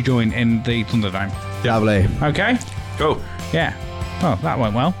rejoin in the Thunderdome. Lovely. Okay? Cool. Yeah. Well, that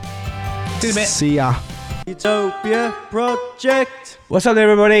went well. See you in a bit. See ya. Utopia Project. What's up there,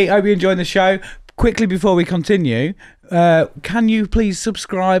 everybody? Hope you're enjoying the show. Quickly before we continue, can you please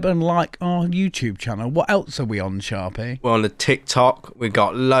subscribe and like our YouTube channel? What else are we on, Sharpie? We're on the TikTok. We've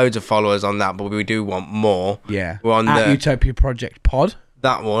got loads of followers on that, but we do want more. Yeah. We're on At the Utopia Project Pod.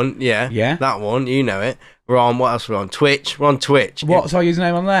 that one. Yeah. Yeah. That one. You know it. We're on what else? We're on Twitch. We're on Twitch. What's our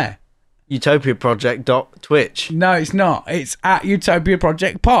username on there? UtopiaProject.twitch. No, it's not. It's at Utopia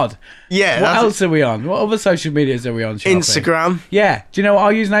Project Pod. Yeah. What else are we on? What other social medias are we on, Sharpie? Instagram. Yeah. Do you know what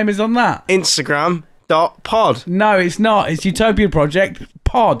our username is on that? Instagram.pod. No, it's not. It's Utopia Project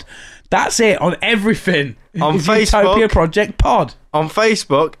Pod. That's it on everything. On it's Facebook. Utopia Project Pod. On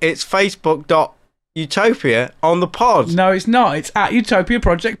Facebook, it's Facebook.utopia on the pod. No, it's not. It's at Utopia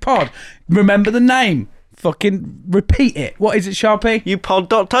Project Pod. Remember the name. Fucking repeat it. What is it, Sharpie?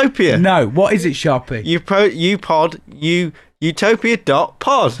 Upod.topia. No. What is it, Sharpie?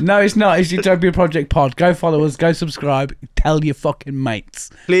 Utopia.pod. No, it's not. It's Utopia Project Pod. Go follow us. Go subscribe. Tell your fucking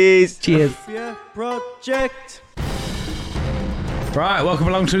mates. Please. Cheers. Utopia Project. Right, welcome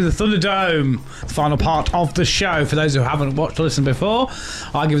along to the Thunderdome, the final part of the show. For those who haven't watched or listened before,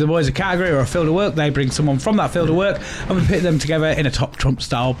 I give the boys a category or a field of work. They bring someone from that field of work, and we pit them together in a top trump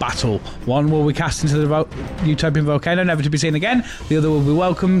style battle. One will be cast into the utopian volcano, never to be seen again. The other will be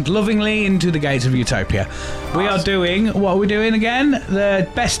welcomed lovingly into the gates of Utopia. We are doing, what are we doing again? The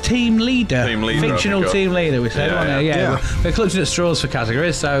best team leader. Team leader, Fictional team leader, we said. Yeah, wasn't it? yeah. We're clutching at straws for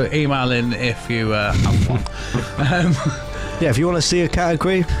categories, so email in if you have one. Yeah, if you want to see a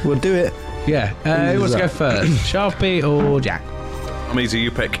category, we'll do it. Yeah. Who wants to go first? Sharpie or Jack? I'm easy, you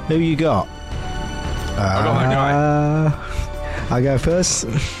pick. Who you got? I got that guy. I go first.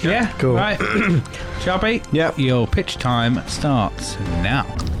 Yeah. Cool. Right. Sharpie? Yep. Your pitch time starts now.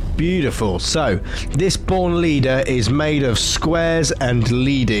 Beautiful. So, this born leader is made of squares and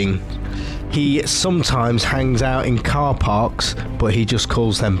leading. He sometimes hangs out in car parks, but he just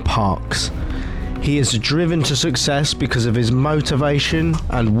calls them parks. He is driven to success because of his motivation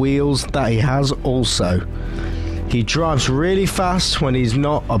and wheels that he has also. He drives really fast when he's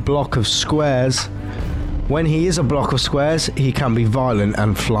not a block of squares. When he is a block of squares, he can be violent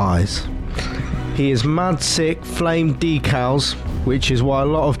and flies. He is mad sick flame decals, which is why a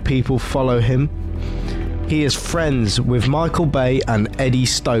lot of people follow him. He is friends with Michael Bay and Eddie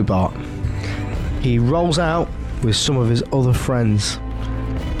Stobart. He rolls out with some of his other friends.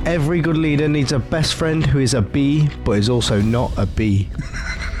 Every good leader needs a best friend who is a bee, but is also not a bee.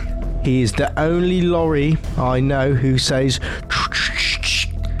 He is the only lorry I know who says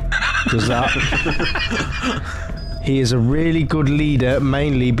does that. He is a really good leader,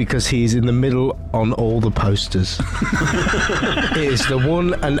 mainly because he's in the middle on all the posters. It is the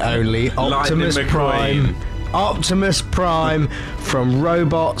one and only Optimus Prime. Optimus Prime from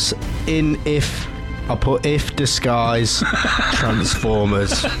Robots in If Disguise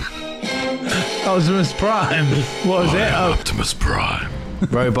Transformers. Optimus Prime. What was it? Oh, Optimus Prime.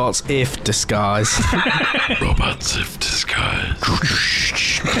 Robots if disguise. Robots if disguise.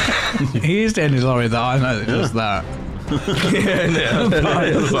 He is the only lorry that I know that does that.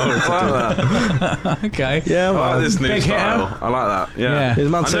 Okay. Yeah, I like this new Big style. hitter. I like that. Yeah. He's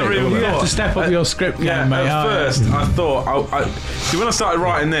Man I City, never even wasn't You it? have thought. to step up your script game, Yeah, mate. at first I thought, see, when I started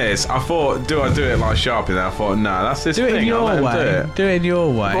writing this, I thought, do I do it like Sharpie? Then I thought, no, that's this do it thing. in your I'll let him way. do Do it in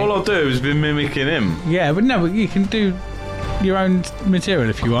your way. it. All I'll do is be mimicking him. Yeah, but no, but you can do your own material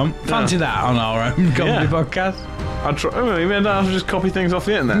if you want. Fancy that on our own comedy podcast. I try. I mean, I don't have to just copy things off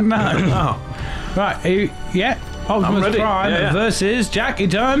the internet. No. Right, are you, yeah. Optimus ready. Prime Yeah. versus Jackie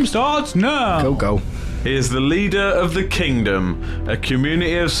Time starts now. Go. He is the leader of the Kingdom, a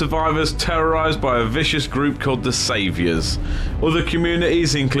community of survivors terrorized by a vicious group called the Saviors. Other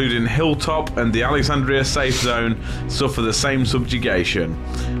communities, including Hilltop and the Alexandria Safe Zone, suffer the same subjugation.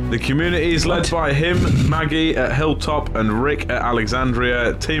 The communities led by him, Maggie at Hilltop and Rick at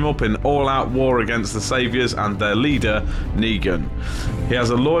Alexandria team up in all-out war against the Saviors and their leader, Negan. He has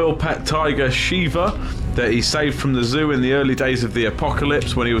a loyal pet tiger, Shiva, that he saved from the zoo in the early days of the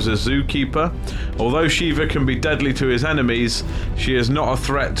apocalypse when he was a zookeeper. Although Shiva can be deadly to his enemies, she is not a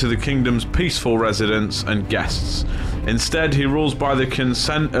threat to the kingdom's peaceful residents and guests. Instead, he rules by the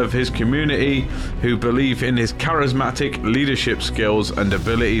consent of his community, who believe in his charismatic leadership skills and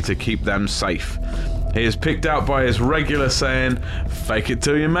ability to keep them safe. He is picked out by his regular saying, "Fake it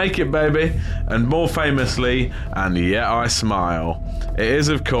till you make it, baby," and more famously, "And yet I smile." It is,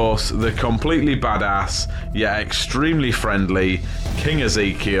 of course, the completely badass, yet extremely friendly King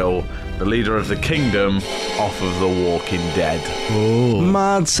Ezekiel, the leader of the kingdom off of The Walking Dead.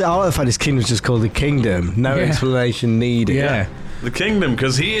 Mad. I like the fact his kingdom's just called the Kingdom. No Yeah. explanation needed. Yeah. The kingdom,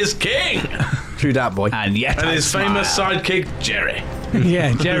 because he is king! True that, boy. And yet And I his smile. famous sidekick, Jerry.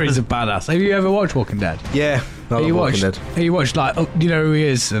 Yeah, Jerry's a badass. Have you ever watched Walking Dead? Yeah. I love You Walking watched? Dead. You watched like, do you know who he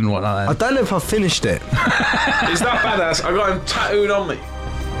is and whatnot? I don't know if I finished it. He's that badass, I got him tattooed on me.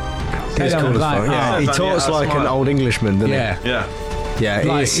 He's cool as like, fuck. Yeah, oh, he yeah, talks I like an smile. old Englishman, doesn't Yeah. Yeah. he? Yeah, he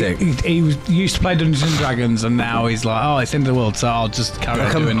Like, is sick. he used to play Dungeons and Dragons, and now he's like, oh, it's in the world, so I'll just carry I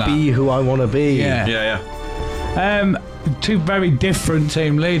on can doing that. be who I want to be. Yeah. Yeah. Two very different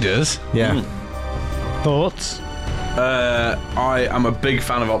team leaders. Yeah. Thoughts? I am a big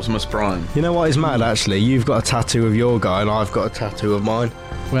fan of Optimus Prime. You know what is mad, actually? You've got a tattoo of your guy, and I've got a tattoo of mine.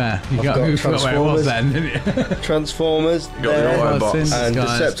 Where? You got got where it was then, didn't you? Transformers, Got your there, Autobots. and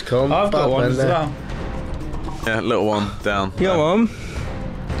Decepticon. I've got one Batman as there. well. Yeah, little one down. You got one?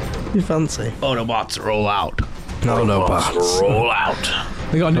 You fancy? Autobots are all out. No bats. Roll out.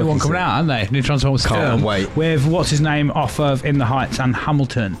 They got a new one coming out, haven't they? New Transformers Can't film. wait. With what's his name off of In the Heights and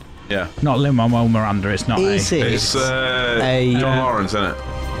Hamilton. Yeah. Not Lin-Manuel Miranda. It's not Is it? It's A- John Lawrence, isn't it?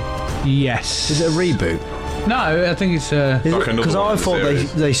 Yes. Is it a reboot? No, I think it's. Like another Because one I in the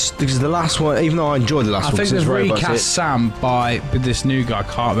thought they because the last one, even though I enjoyed the last I one, think 'cause it's they've robots, recast Sam with this new guy. I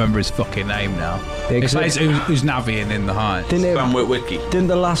can't remember his fucking name now. Yeah, It's 'cause basically who's Navi in the Heights. Sam Witwicky. Didn't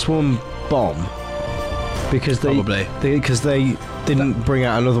the last one bomb? Because Probably. they didn't bring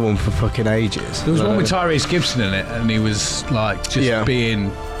out another one for fucking ages. There was one with Tyrese Gibson in it, and he was like just Yeah.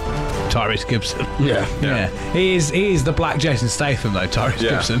 being Tyrese Gibson. Yeah. Yeah, he is the black Jason Statham though. Tyrese Yeah.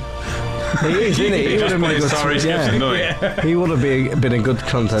 Gibson. He is, isn't he? He would have been a good Tyrese Gibson, doesn't he? He would have been a good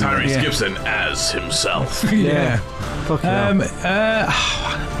content. Yeah. Gibson as himself. Yeah. Fucking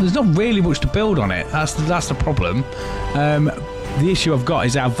hell. There's not really much to build on it. That's the problem. The issue I've got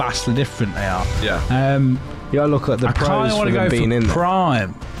is how vastly different they are. Yeah. You gotta look at the I kind pros of for want to them go being in for there.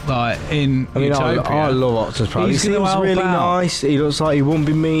 Prime, like in I mean, Utopia. I love Optimus Prime. He He's gonna seems help really out. nice. He looks like he won't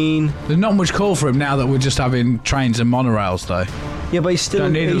be mean. There's not much call for him now that we're just having trains and monorails, though. Yeah, but he's still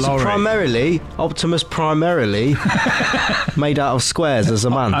Don't need a he's lorry. primarily Optimus made out of squares as a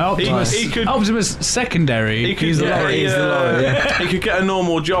man. Optimus, he could- Optimus secondary. He could, he's the get, lorry. he's the lorry, yeah. he could get a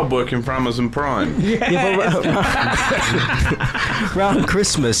normal job working for Amazon Prime. Yeah, but around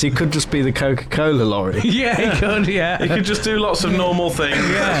Christmas, he could just be the Coca-Cola lorry. Yeah, he could. He Yeah. could just do lots of normal things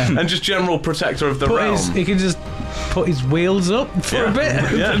Yeah. and just general protector of the realm. He can just put his wheels up for a Yeah.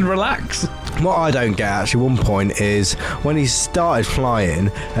 bit Yeah. and relax. What I don't get actually, one point is when he started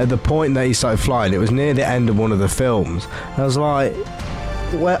flying. At the point that he started flying, it was near the end of one of the films. I was like,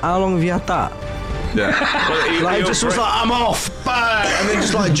 how long have you had that? Yeah. Well, Like, just was like, I'm off, bang, and then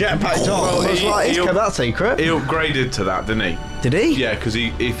just like jetpacked off. I was like, he's kept that secret. he upgraded to that, didn't he? Did he? Yeah, because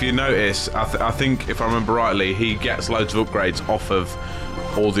if you notice, I think if I remember rightly, he gets loads of upgrades off of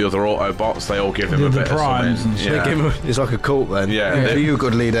all the other Autobots. They all give him a The bit of primes something. and shit. They Yeah. give him, it's like a cult then. Yeah. Are you a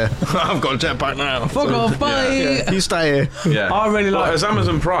good leader? I've got a jetpack now. Fuck off, bye. Yeah, you stay here. Yeah. I really But like- as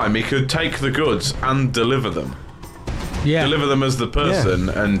Amazon Prime, he could take the goods and deliver them. Yeah. Deliver them as the person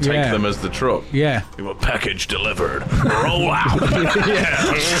and take them as the truck. Yeah. You want package delivered. Roll out.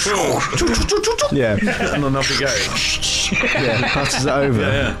 Yeah. And then off he goes. Yeah, passes it over.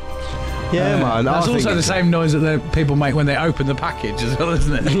 Yeah. Man. That's I also think the same noise that the people make when they open the package as well,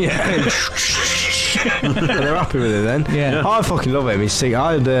 isn't it? Yeah. And they're happy with it then. Yeah. I fucking love him. He's sick.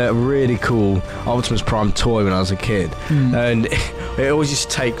 I had a really cool Optimus Prime toy when I was a kid, and it always used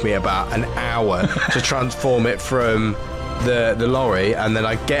to take me about an hour to transform it from the lorry, and then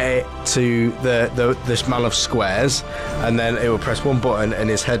I get it to this man of squares, and then it would press one button and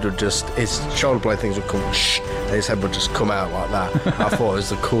his head would just, his shoulder blade things would come and his head would just come out like that. I thought it was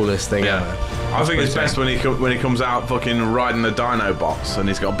the coolest thing ever. I think it's best when he comes out fucking riding the dino box and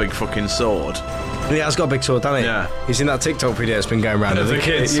he's got a big fucking sword. He has got a big sword, hasn't he? Yeah. You've seen that TikTok video that's been going around And the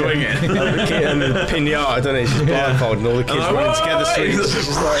kid swinging. The kid and the pinata, don't he? She's blindfolded and all the kids like, running "Whoa!" together streets. It's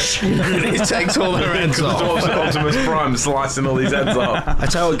just like, he takes all their heads off. Optimus Prime slicing all these heads off. I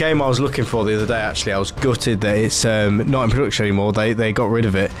tell you what game I was looking for the other day, actually. I was gutted that it's not in production anymore. They got rid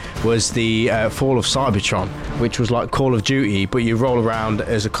of it. Was the Fall of Cybertron, which was like Call of Duty, but you roll around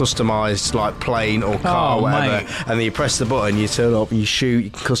as a customised like plane or car or whatever, mate. and then you press the button, you turn up and you shoot, you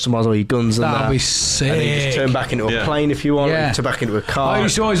can customise all your guns and That'd that. be sick. And then you just turn back into a plane if you want, Yeah. and turn back into a car. I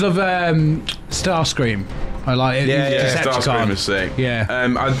used to always love Starscream. I like it. Yeah, Starscream is sick. Yeah.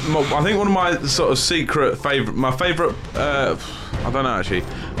 I think one of my sort of secret favourite, my favourite, I don't know actually,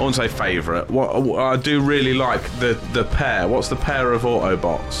 I wouldn't say favourite. What I do really like the pair. What's the pair of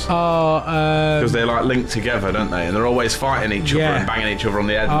Autobots? Because they're like linked together, don't they? And they're always fighting each other and banging each other on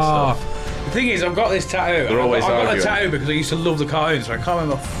the head and stuff. The thing is, I've got this tattoo. They're always I've got a arguing. tattoo because I used to love the cartoons, so I can't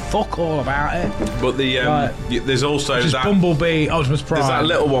remember fuck all about it. But there's also Just that. Bumblebee, Optimus Prime. There's that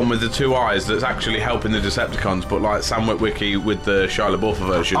little one with the two eyes that's actually helping the Decepticons, but like Sam Witwicky with the Shia LaBeouf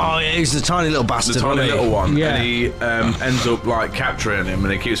version. Oh, yeah, he's the tiny little bastard. The tiny wasn't he? little one, Yeah. and he ends up like capturing him,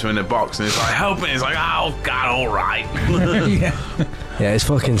 and he keeps him in a box, and he's like, "Help me!" He's like, "Oh God, all right." Yeah. Yeah, it's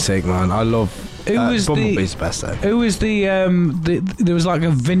fucking sick, man. I love. Who was Bumblebee's the best though. Who was the there was like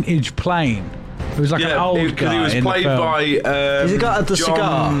a vintage plane. It was like an old guy. he was in the played film. by. Is the guy with the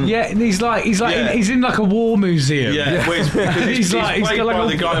cigar? Yeah, and he's Yeah. he's in like a war museum. Yeah, well, he's he's played got by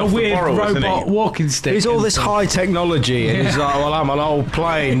like the guy a off the weird Borrow, isn't robot he? walking stick. He's all and this stuff. high technology, and he's like, "Well, I'm an old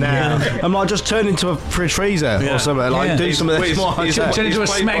plane now." I'm like, just turn into a fridge freezer Yeah. or something. Like, Yeah. do some of this. He's Turn into a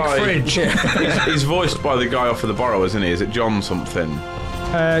played smeg by- fridge. He's voiced by the guy off of the Borrow, isn't he? Is it John something?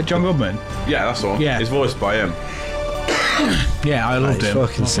 John Goodman. Yeah, that's the one. Yeah. He's voiced by him. Yeah, I loved he's him.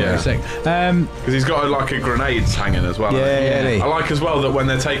 fucking sick. Yeah. Sick. Because he's got like a grenades hanging as well. Yeah, Yeah. I like as well that when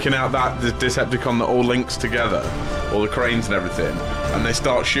they're taking out that the Decepticon that all links together, all the cranes and everything, and they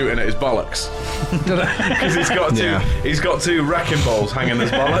start shooting at his bollocks because he's got two wrecking balls hanging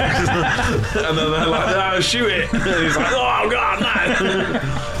as bollocks, and then they're like, "No, shoot it!" And he's like, "Oh God, no!"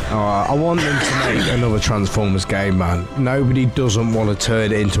 I want them to make another Transformers game, man. Nobody doesn't want to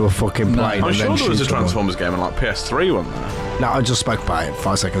turn it into a fucking plane. I'm and sure then there was a shoot someone. Transformers game on like PS3, wasn't there? No, I just spoke about it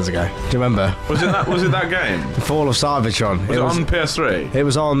 5 seconds ago. Do you remember? Was it that game? The Fall of Cybertron. Was it on PS3? It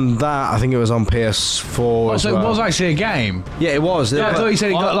was on that. I think it was on PS4 as So well. it was actually a game. Yeah, it was. Yeah, I thought you said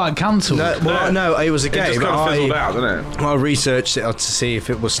it got like cancelled. No, it was a game. It just kind of fizzled out, didn't it? I researched it to see if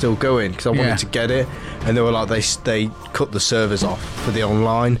it was still going because I wanted to get it, and they were like they cut the servers off for the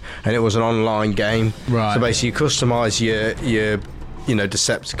online, and it was an online game. Right. So basically, you customise your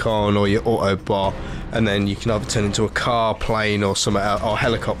Decepticon or your Autobot, and then you can either turn into a car, plane, or something, or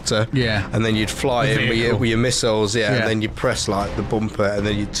helicopter. Yeah. And then you'd fly in with your missiles. Yeah. Yeah. And then you press like the bumper, and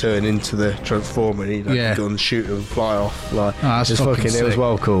then you turn into the Transformer, and you'd have a gun, shoot and fly off. Like that's it's fucking it was sick.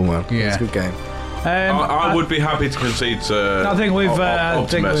 well cool, man. Yeah. It's a good game. I would be happy to concede to. I think we've,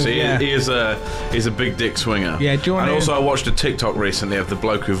 Optimus. yeah. He is a big dick swinger. Yeah, do you want And to- also, I watched a TikTok recently of the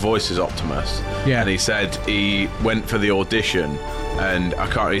bloke who voices Optimus. Yeah. And he said he went for the audition, and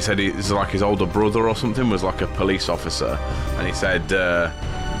he said it's like his older brother or something was like a police officer, and he said,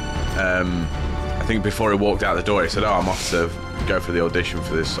 I think before he walked out the door, he said, "Oh, I'm off to go for the audition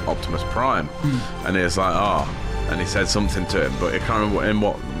for this Optimus Prime," and he was like, "Oh," and he said something to him, but I can't remember in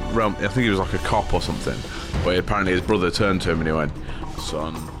what realm. I think he was like a cop or something. But apparently his brother turned to him and he went,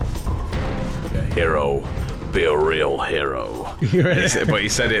 "Son, be a hero, be a real hero." But he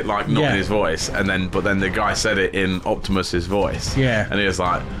said it like not in his voice, but then the guy said it in Optimus's voice. Yeah. And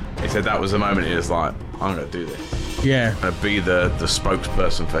he said that was the moment he was like, "I'm gonna do this. Yeah. I'm gonna be the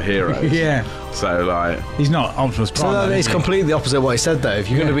spokesperson for heroes." Yeah. So like, He's not Optimus Prime. So though, it's is he? completely the opposite of what he said, though. If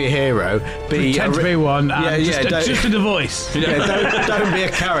you're going to be a hero, Pretend to be one. And don't- just in the voice. Yeah, don't be a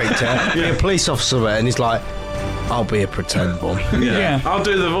character. Be a police officer, and he's like, "I'll be a pretend one." Yeah. I'll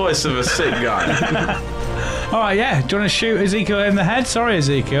do the voice of a sick guy. All right, yeah. Do you want to shoot Ezekiel in the head? Sorry,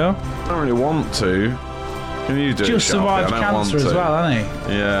 Ezekiel. I don't really want to. Can you do it? Just Sharpie? survived I don't want cancer as to. well, hasn't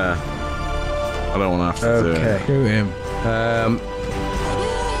he? Yeah. I don't want to have to do it. Okay. Shoot him.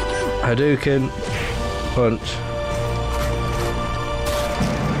 Hadouken, punch.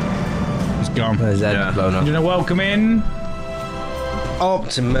 He's gone. His head Yeah. blown up. You want to welcome in?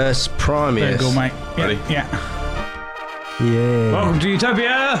 Optimus There Primus. you go, mate. Yeah, Ready? Yeah. Yeah. Welcome to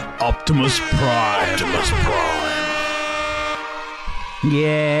Utopia, Optimus Prime.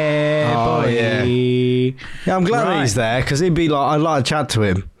 Yeah, Oh, boy. yeah. Yeah, I'm glad Right. he's there because he'd be like, I'd like to chat to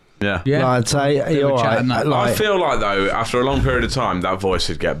him. Yeah. Yeah. Like, I'd say, Bit you of a chat alright? and that. I Like, feel like, though, after a long period of time, that voice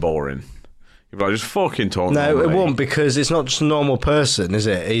would get boring. You'd be like, just fucking talk no, it normally. won't because it's not just a normal person, is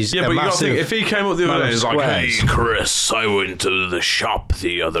it? He's Yeah, a but you got to massive. think, if he came up the other man day of and was like, hey, squares. Chris, I went to the shop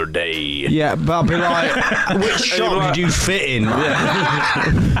the other day. Yeah, but I'd be like, which shop like- did you fit in?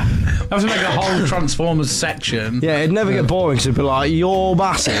 I have to make a whole Transformers section. Yeah, it'd never get boring because it'd be like, you're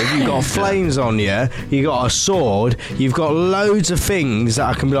massive, you've got flames on you, you got a sword, you've got loads of things that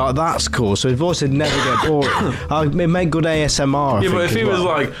I can be like, that's cool. So his voice would never get boring. It made good ASMR. I Yeah, but think, if as he was well.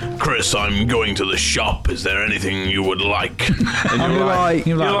 like, Chris, I'm going to the shop. Is there anything you would like? And I'd be like,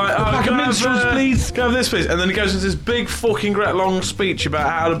 You're you're like, a pack can of I have, minstrels, please. Can I have this, please? And then he goes into this big fucking great long speech about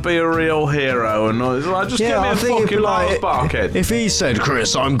how to be a real hero. And all. It's like, just yeah, give me I a think it'd be fucking Mars like, bar, kid. if he said,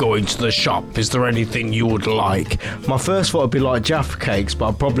 Chris, I'm going to the shop, is there anything you would like? My first thought would be like Jaffa Cakes, but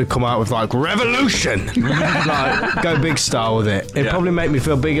I'd probably come out with like, Revolution! Like, go big style with it. It'd Yeah. probably make me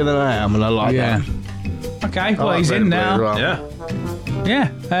feel bigger than I am, and I like Yeah. that. Okay, well, I like he's Red in Blue now. as well. Yeah.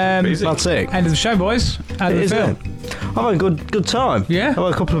 Yeah. Easy. That's it. End of the show, boys. End of the Is film. it? I've had a good time. Yeah. I've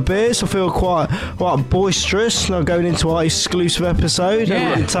had a couple of beers. I feel quite boisterous. Now going into our exclusive episode.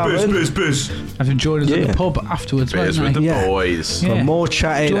 Yeah. At the tavern. I've enjoyed us at Yeah. the pub afterwards, Beers with won't the they? Yeah. boys. Yeah. For more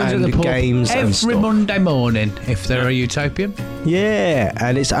chatting Join us at the and pub games and every stuff. Monday morning if they're a utopian. Yeah,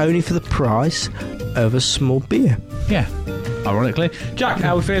 and it's only for the price of a small beer. Yeah. Ironically. Jack,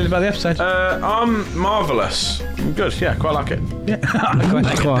 how are we feeling about the episode? I'm marvellous. I'm good. Yeah, quite like it. Yeah. I quite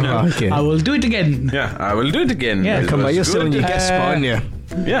like it. Quite like it. I will do it again. Yeah, I will do it again. Yeah, It Come on, was you're still in good. your guest spot, aren't you?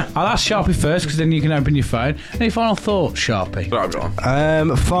 Yeah. I'll ask Sharpie first because then you can open your phone. Any final thoughts, Sharpie? Right, go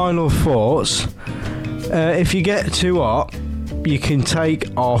on. Final thoughts. If you get too hot, you can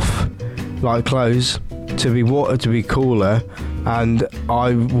take off like clothes to be water to be cooler, and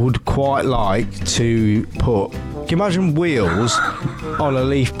I would quite like to put. Can you imagine wheels on a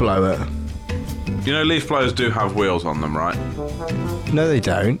leaf blower? You know, leaf blowers do have wheels on them, right? No, they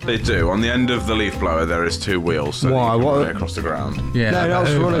don't. They do. On the end of the leaf blower, there is two wheels, so that Why? you can What- run it across the ground. Yeah. No,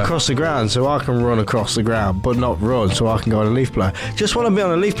 that's run across the ground, so I can run across the ground, but not run, so I can go on a leaf blower. Just want to be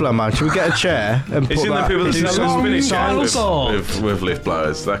on a leaf blower, man. Should we get a chair and put It's in the that? people that do It's a some long spinning final chairs thought. with leaf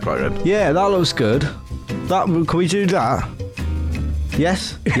blowers. They're quite good. Yeah, that looks good. Can we do that?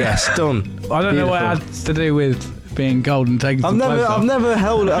 Yes. Yes. Done. I don't know what it Beautiful. has to do with being cold and taking some clothes off.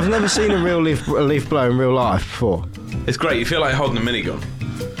 I've never seen a real leaf blower in real life before. It's great. You feel like holding a minigun.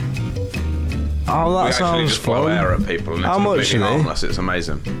 Oh, We that actually sounds just blow fun. air at people, and it's How much completely are they? harmless. It's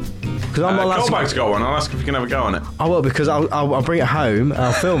amazing. Because I'm not allowed to. Colbag's got one. I'll ask if you can have a go on it. I will, because I'll bring it home and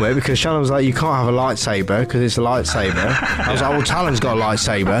I'll film it, because Shannon was like, you can't have a lightsaber because it's a lightsaber. I was like, well, Talon's got a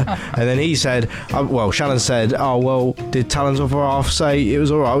lightsaber. And then he said, Shannon said, oh, well, did Talon's other half say it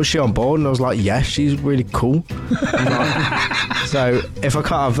was all right? Was she on board? And I was like, yes, she's really cool. I'm like, so if I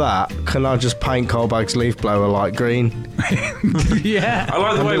can't have that, can I just paint Colbag's leaf blower light green? Yeah. I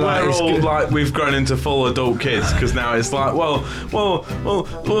like the way Like, we're it's all good. like we've grown into full adult kids, because now it's like, well,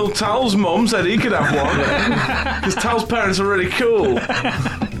 Tal's mum said he could have one because Tal's parents are really cool.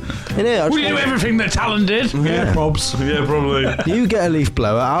 Yeah, We do everything that Talon did. Yeah. Probs. Yeah, probably. you get a leaf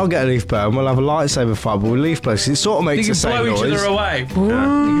blower, I'll get a leaf blower, and we'll have a lightsaber fight with leaf blowers. It sort of You makes can the same blow each noise. other away. You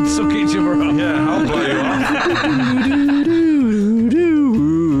can suck each other up. Yeah, I'll blow you off.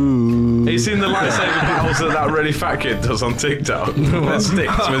 Have you seen the lightsaber battles that really fat kid does on TikTok? That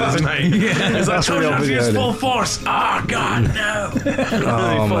sticks with his mate. It's like, That's really "Told you to obvious, use isn't full it? force. Oh, God, no. And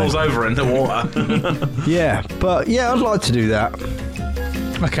Oh, he falls over in the water. Yeah, but yeah, I'd like to do that.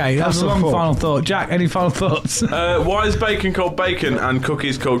 Okay, that's That's a a long thought. final thought. Jack, any final thoughts? Why is bacon called bacon and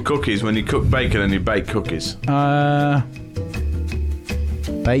cookies called cookies when you cook bacon and you bake cookies?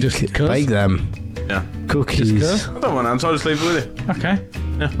 Bake Just 'cause? bake them. Yeah. Cookies. Just 'cause? I don't want to answer, I'll just leave it with you. Okay.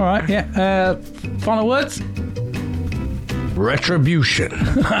 All right, yeah. Final words? Retribution.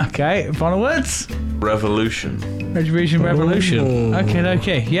 Okay, final words? Revolution. Revolution.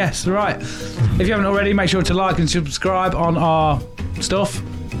 Okay. Yes, right. If you haven't already, make sure to like and subscribe on our stuff.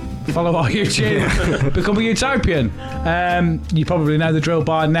 Follow our YouTube. Become a Utopian. You probably know the drill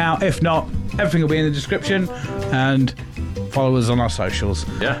by now. If not, Everything will be in the description, and follow us on our socials.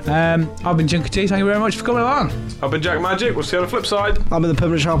 Yeah. I've been Junkie T. Thank you very much for coming along. I've been Jack Magic. We'll see you on the flip side. I'm in the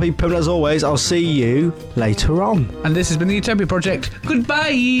Permanent Sharpie. Permanent as always. I'll see you later on. And this has been the Utopia Project.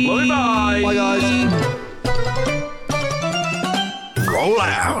 Goodbye. Bye. Bye, guys. Roll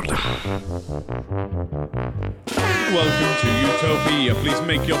out. Welcome to Utopia, please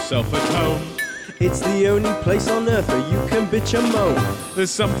make yourself at home. It's the only place on earth where you can bitch and moan.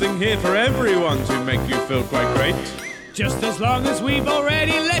 There's something here for everyone to make you feel quite great. Just as long as we've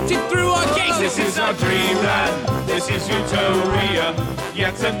already let it through our gates. This is our dreamland, this is Utopia.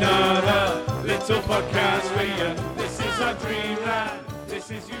 Yet another little podcast for you. This is our dreamland,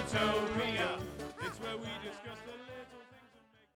 this is Utopia.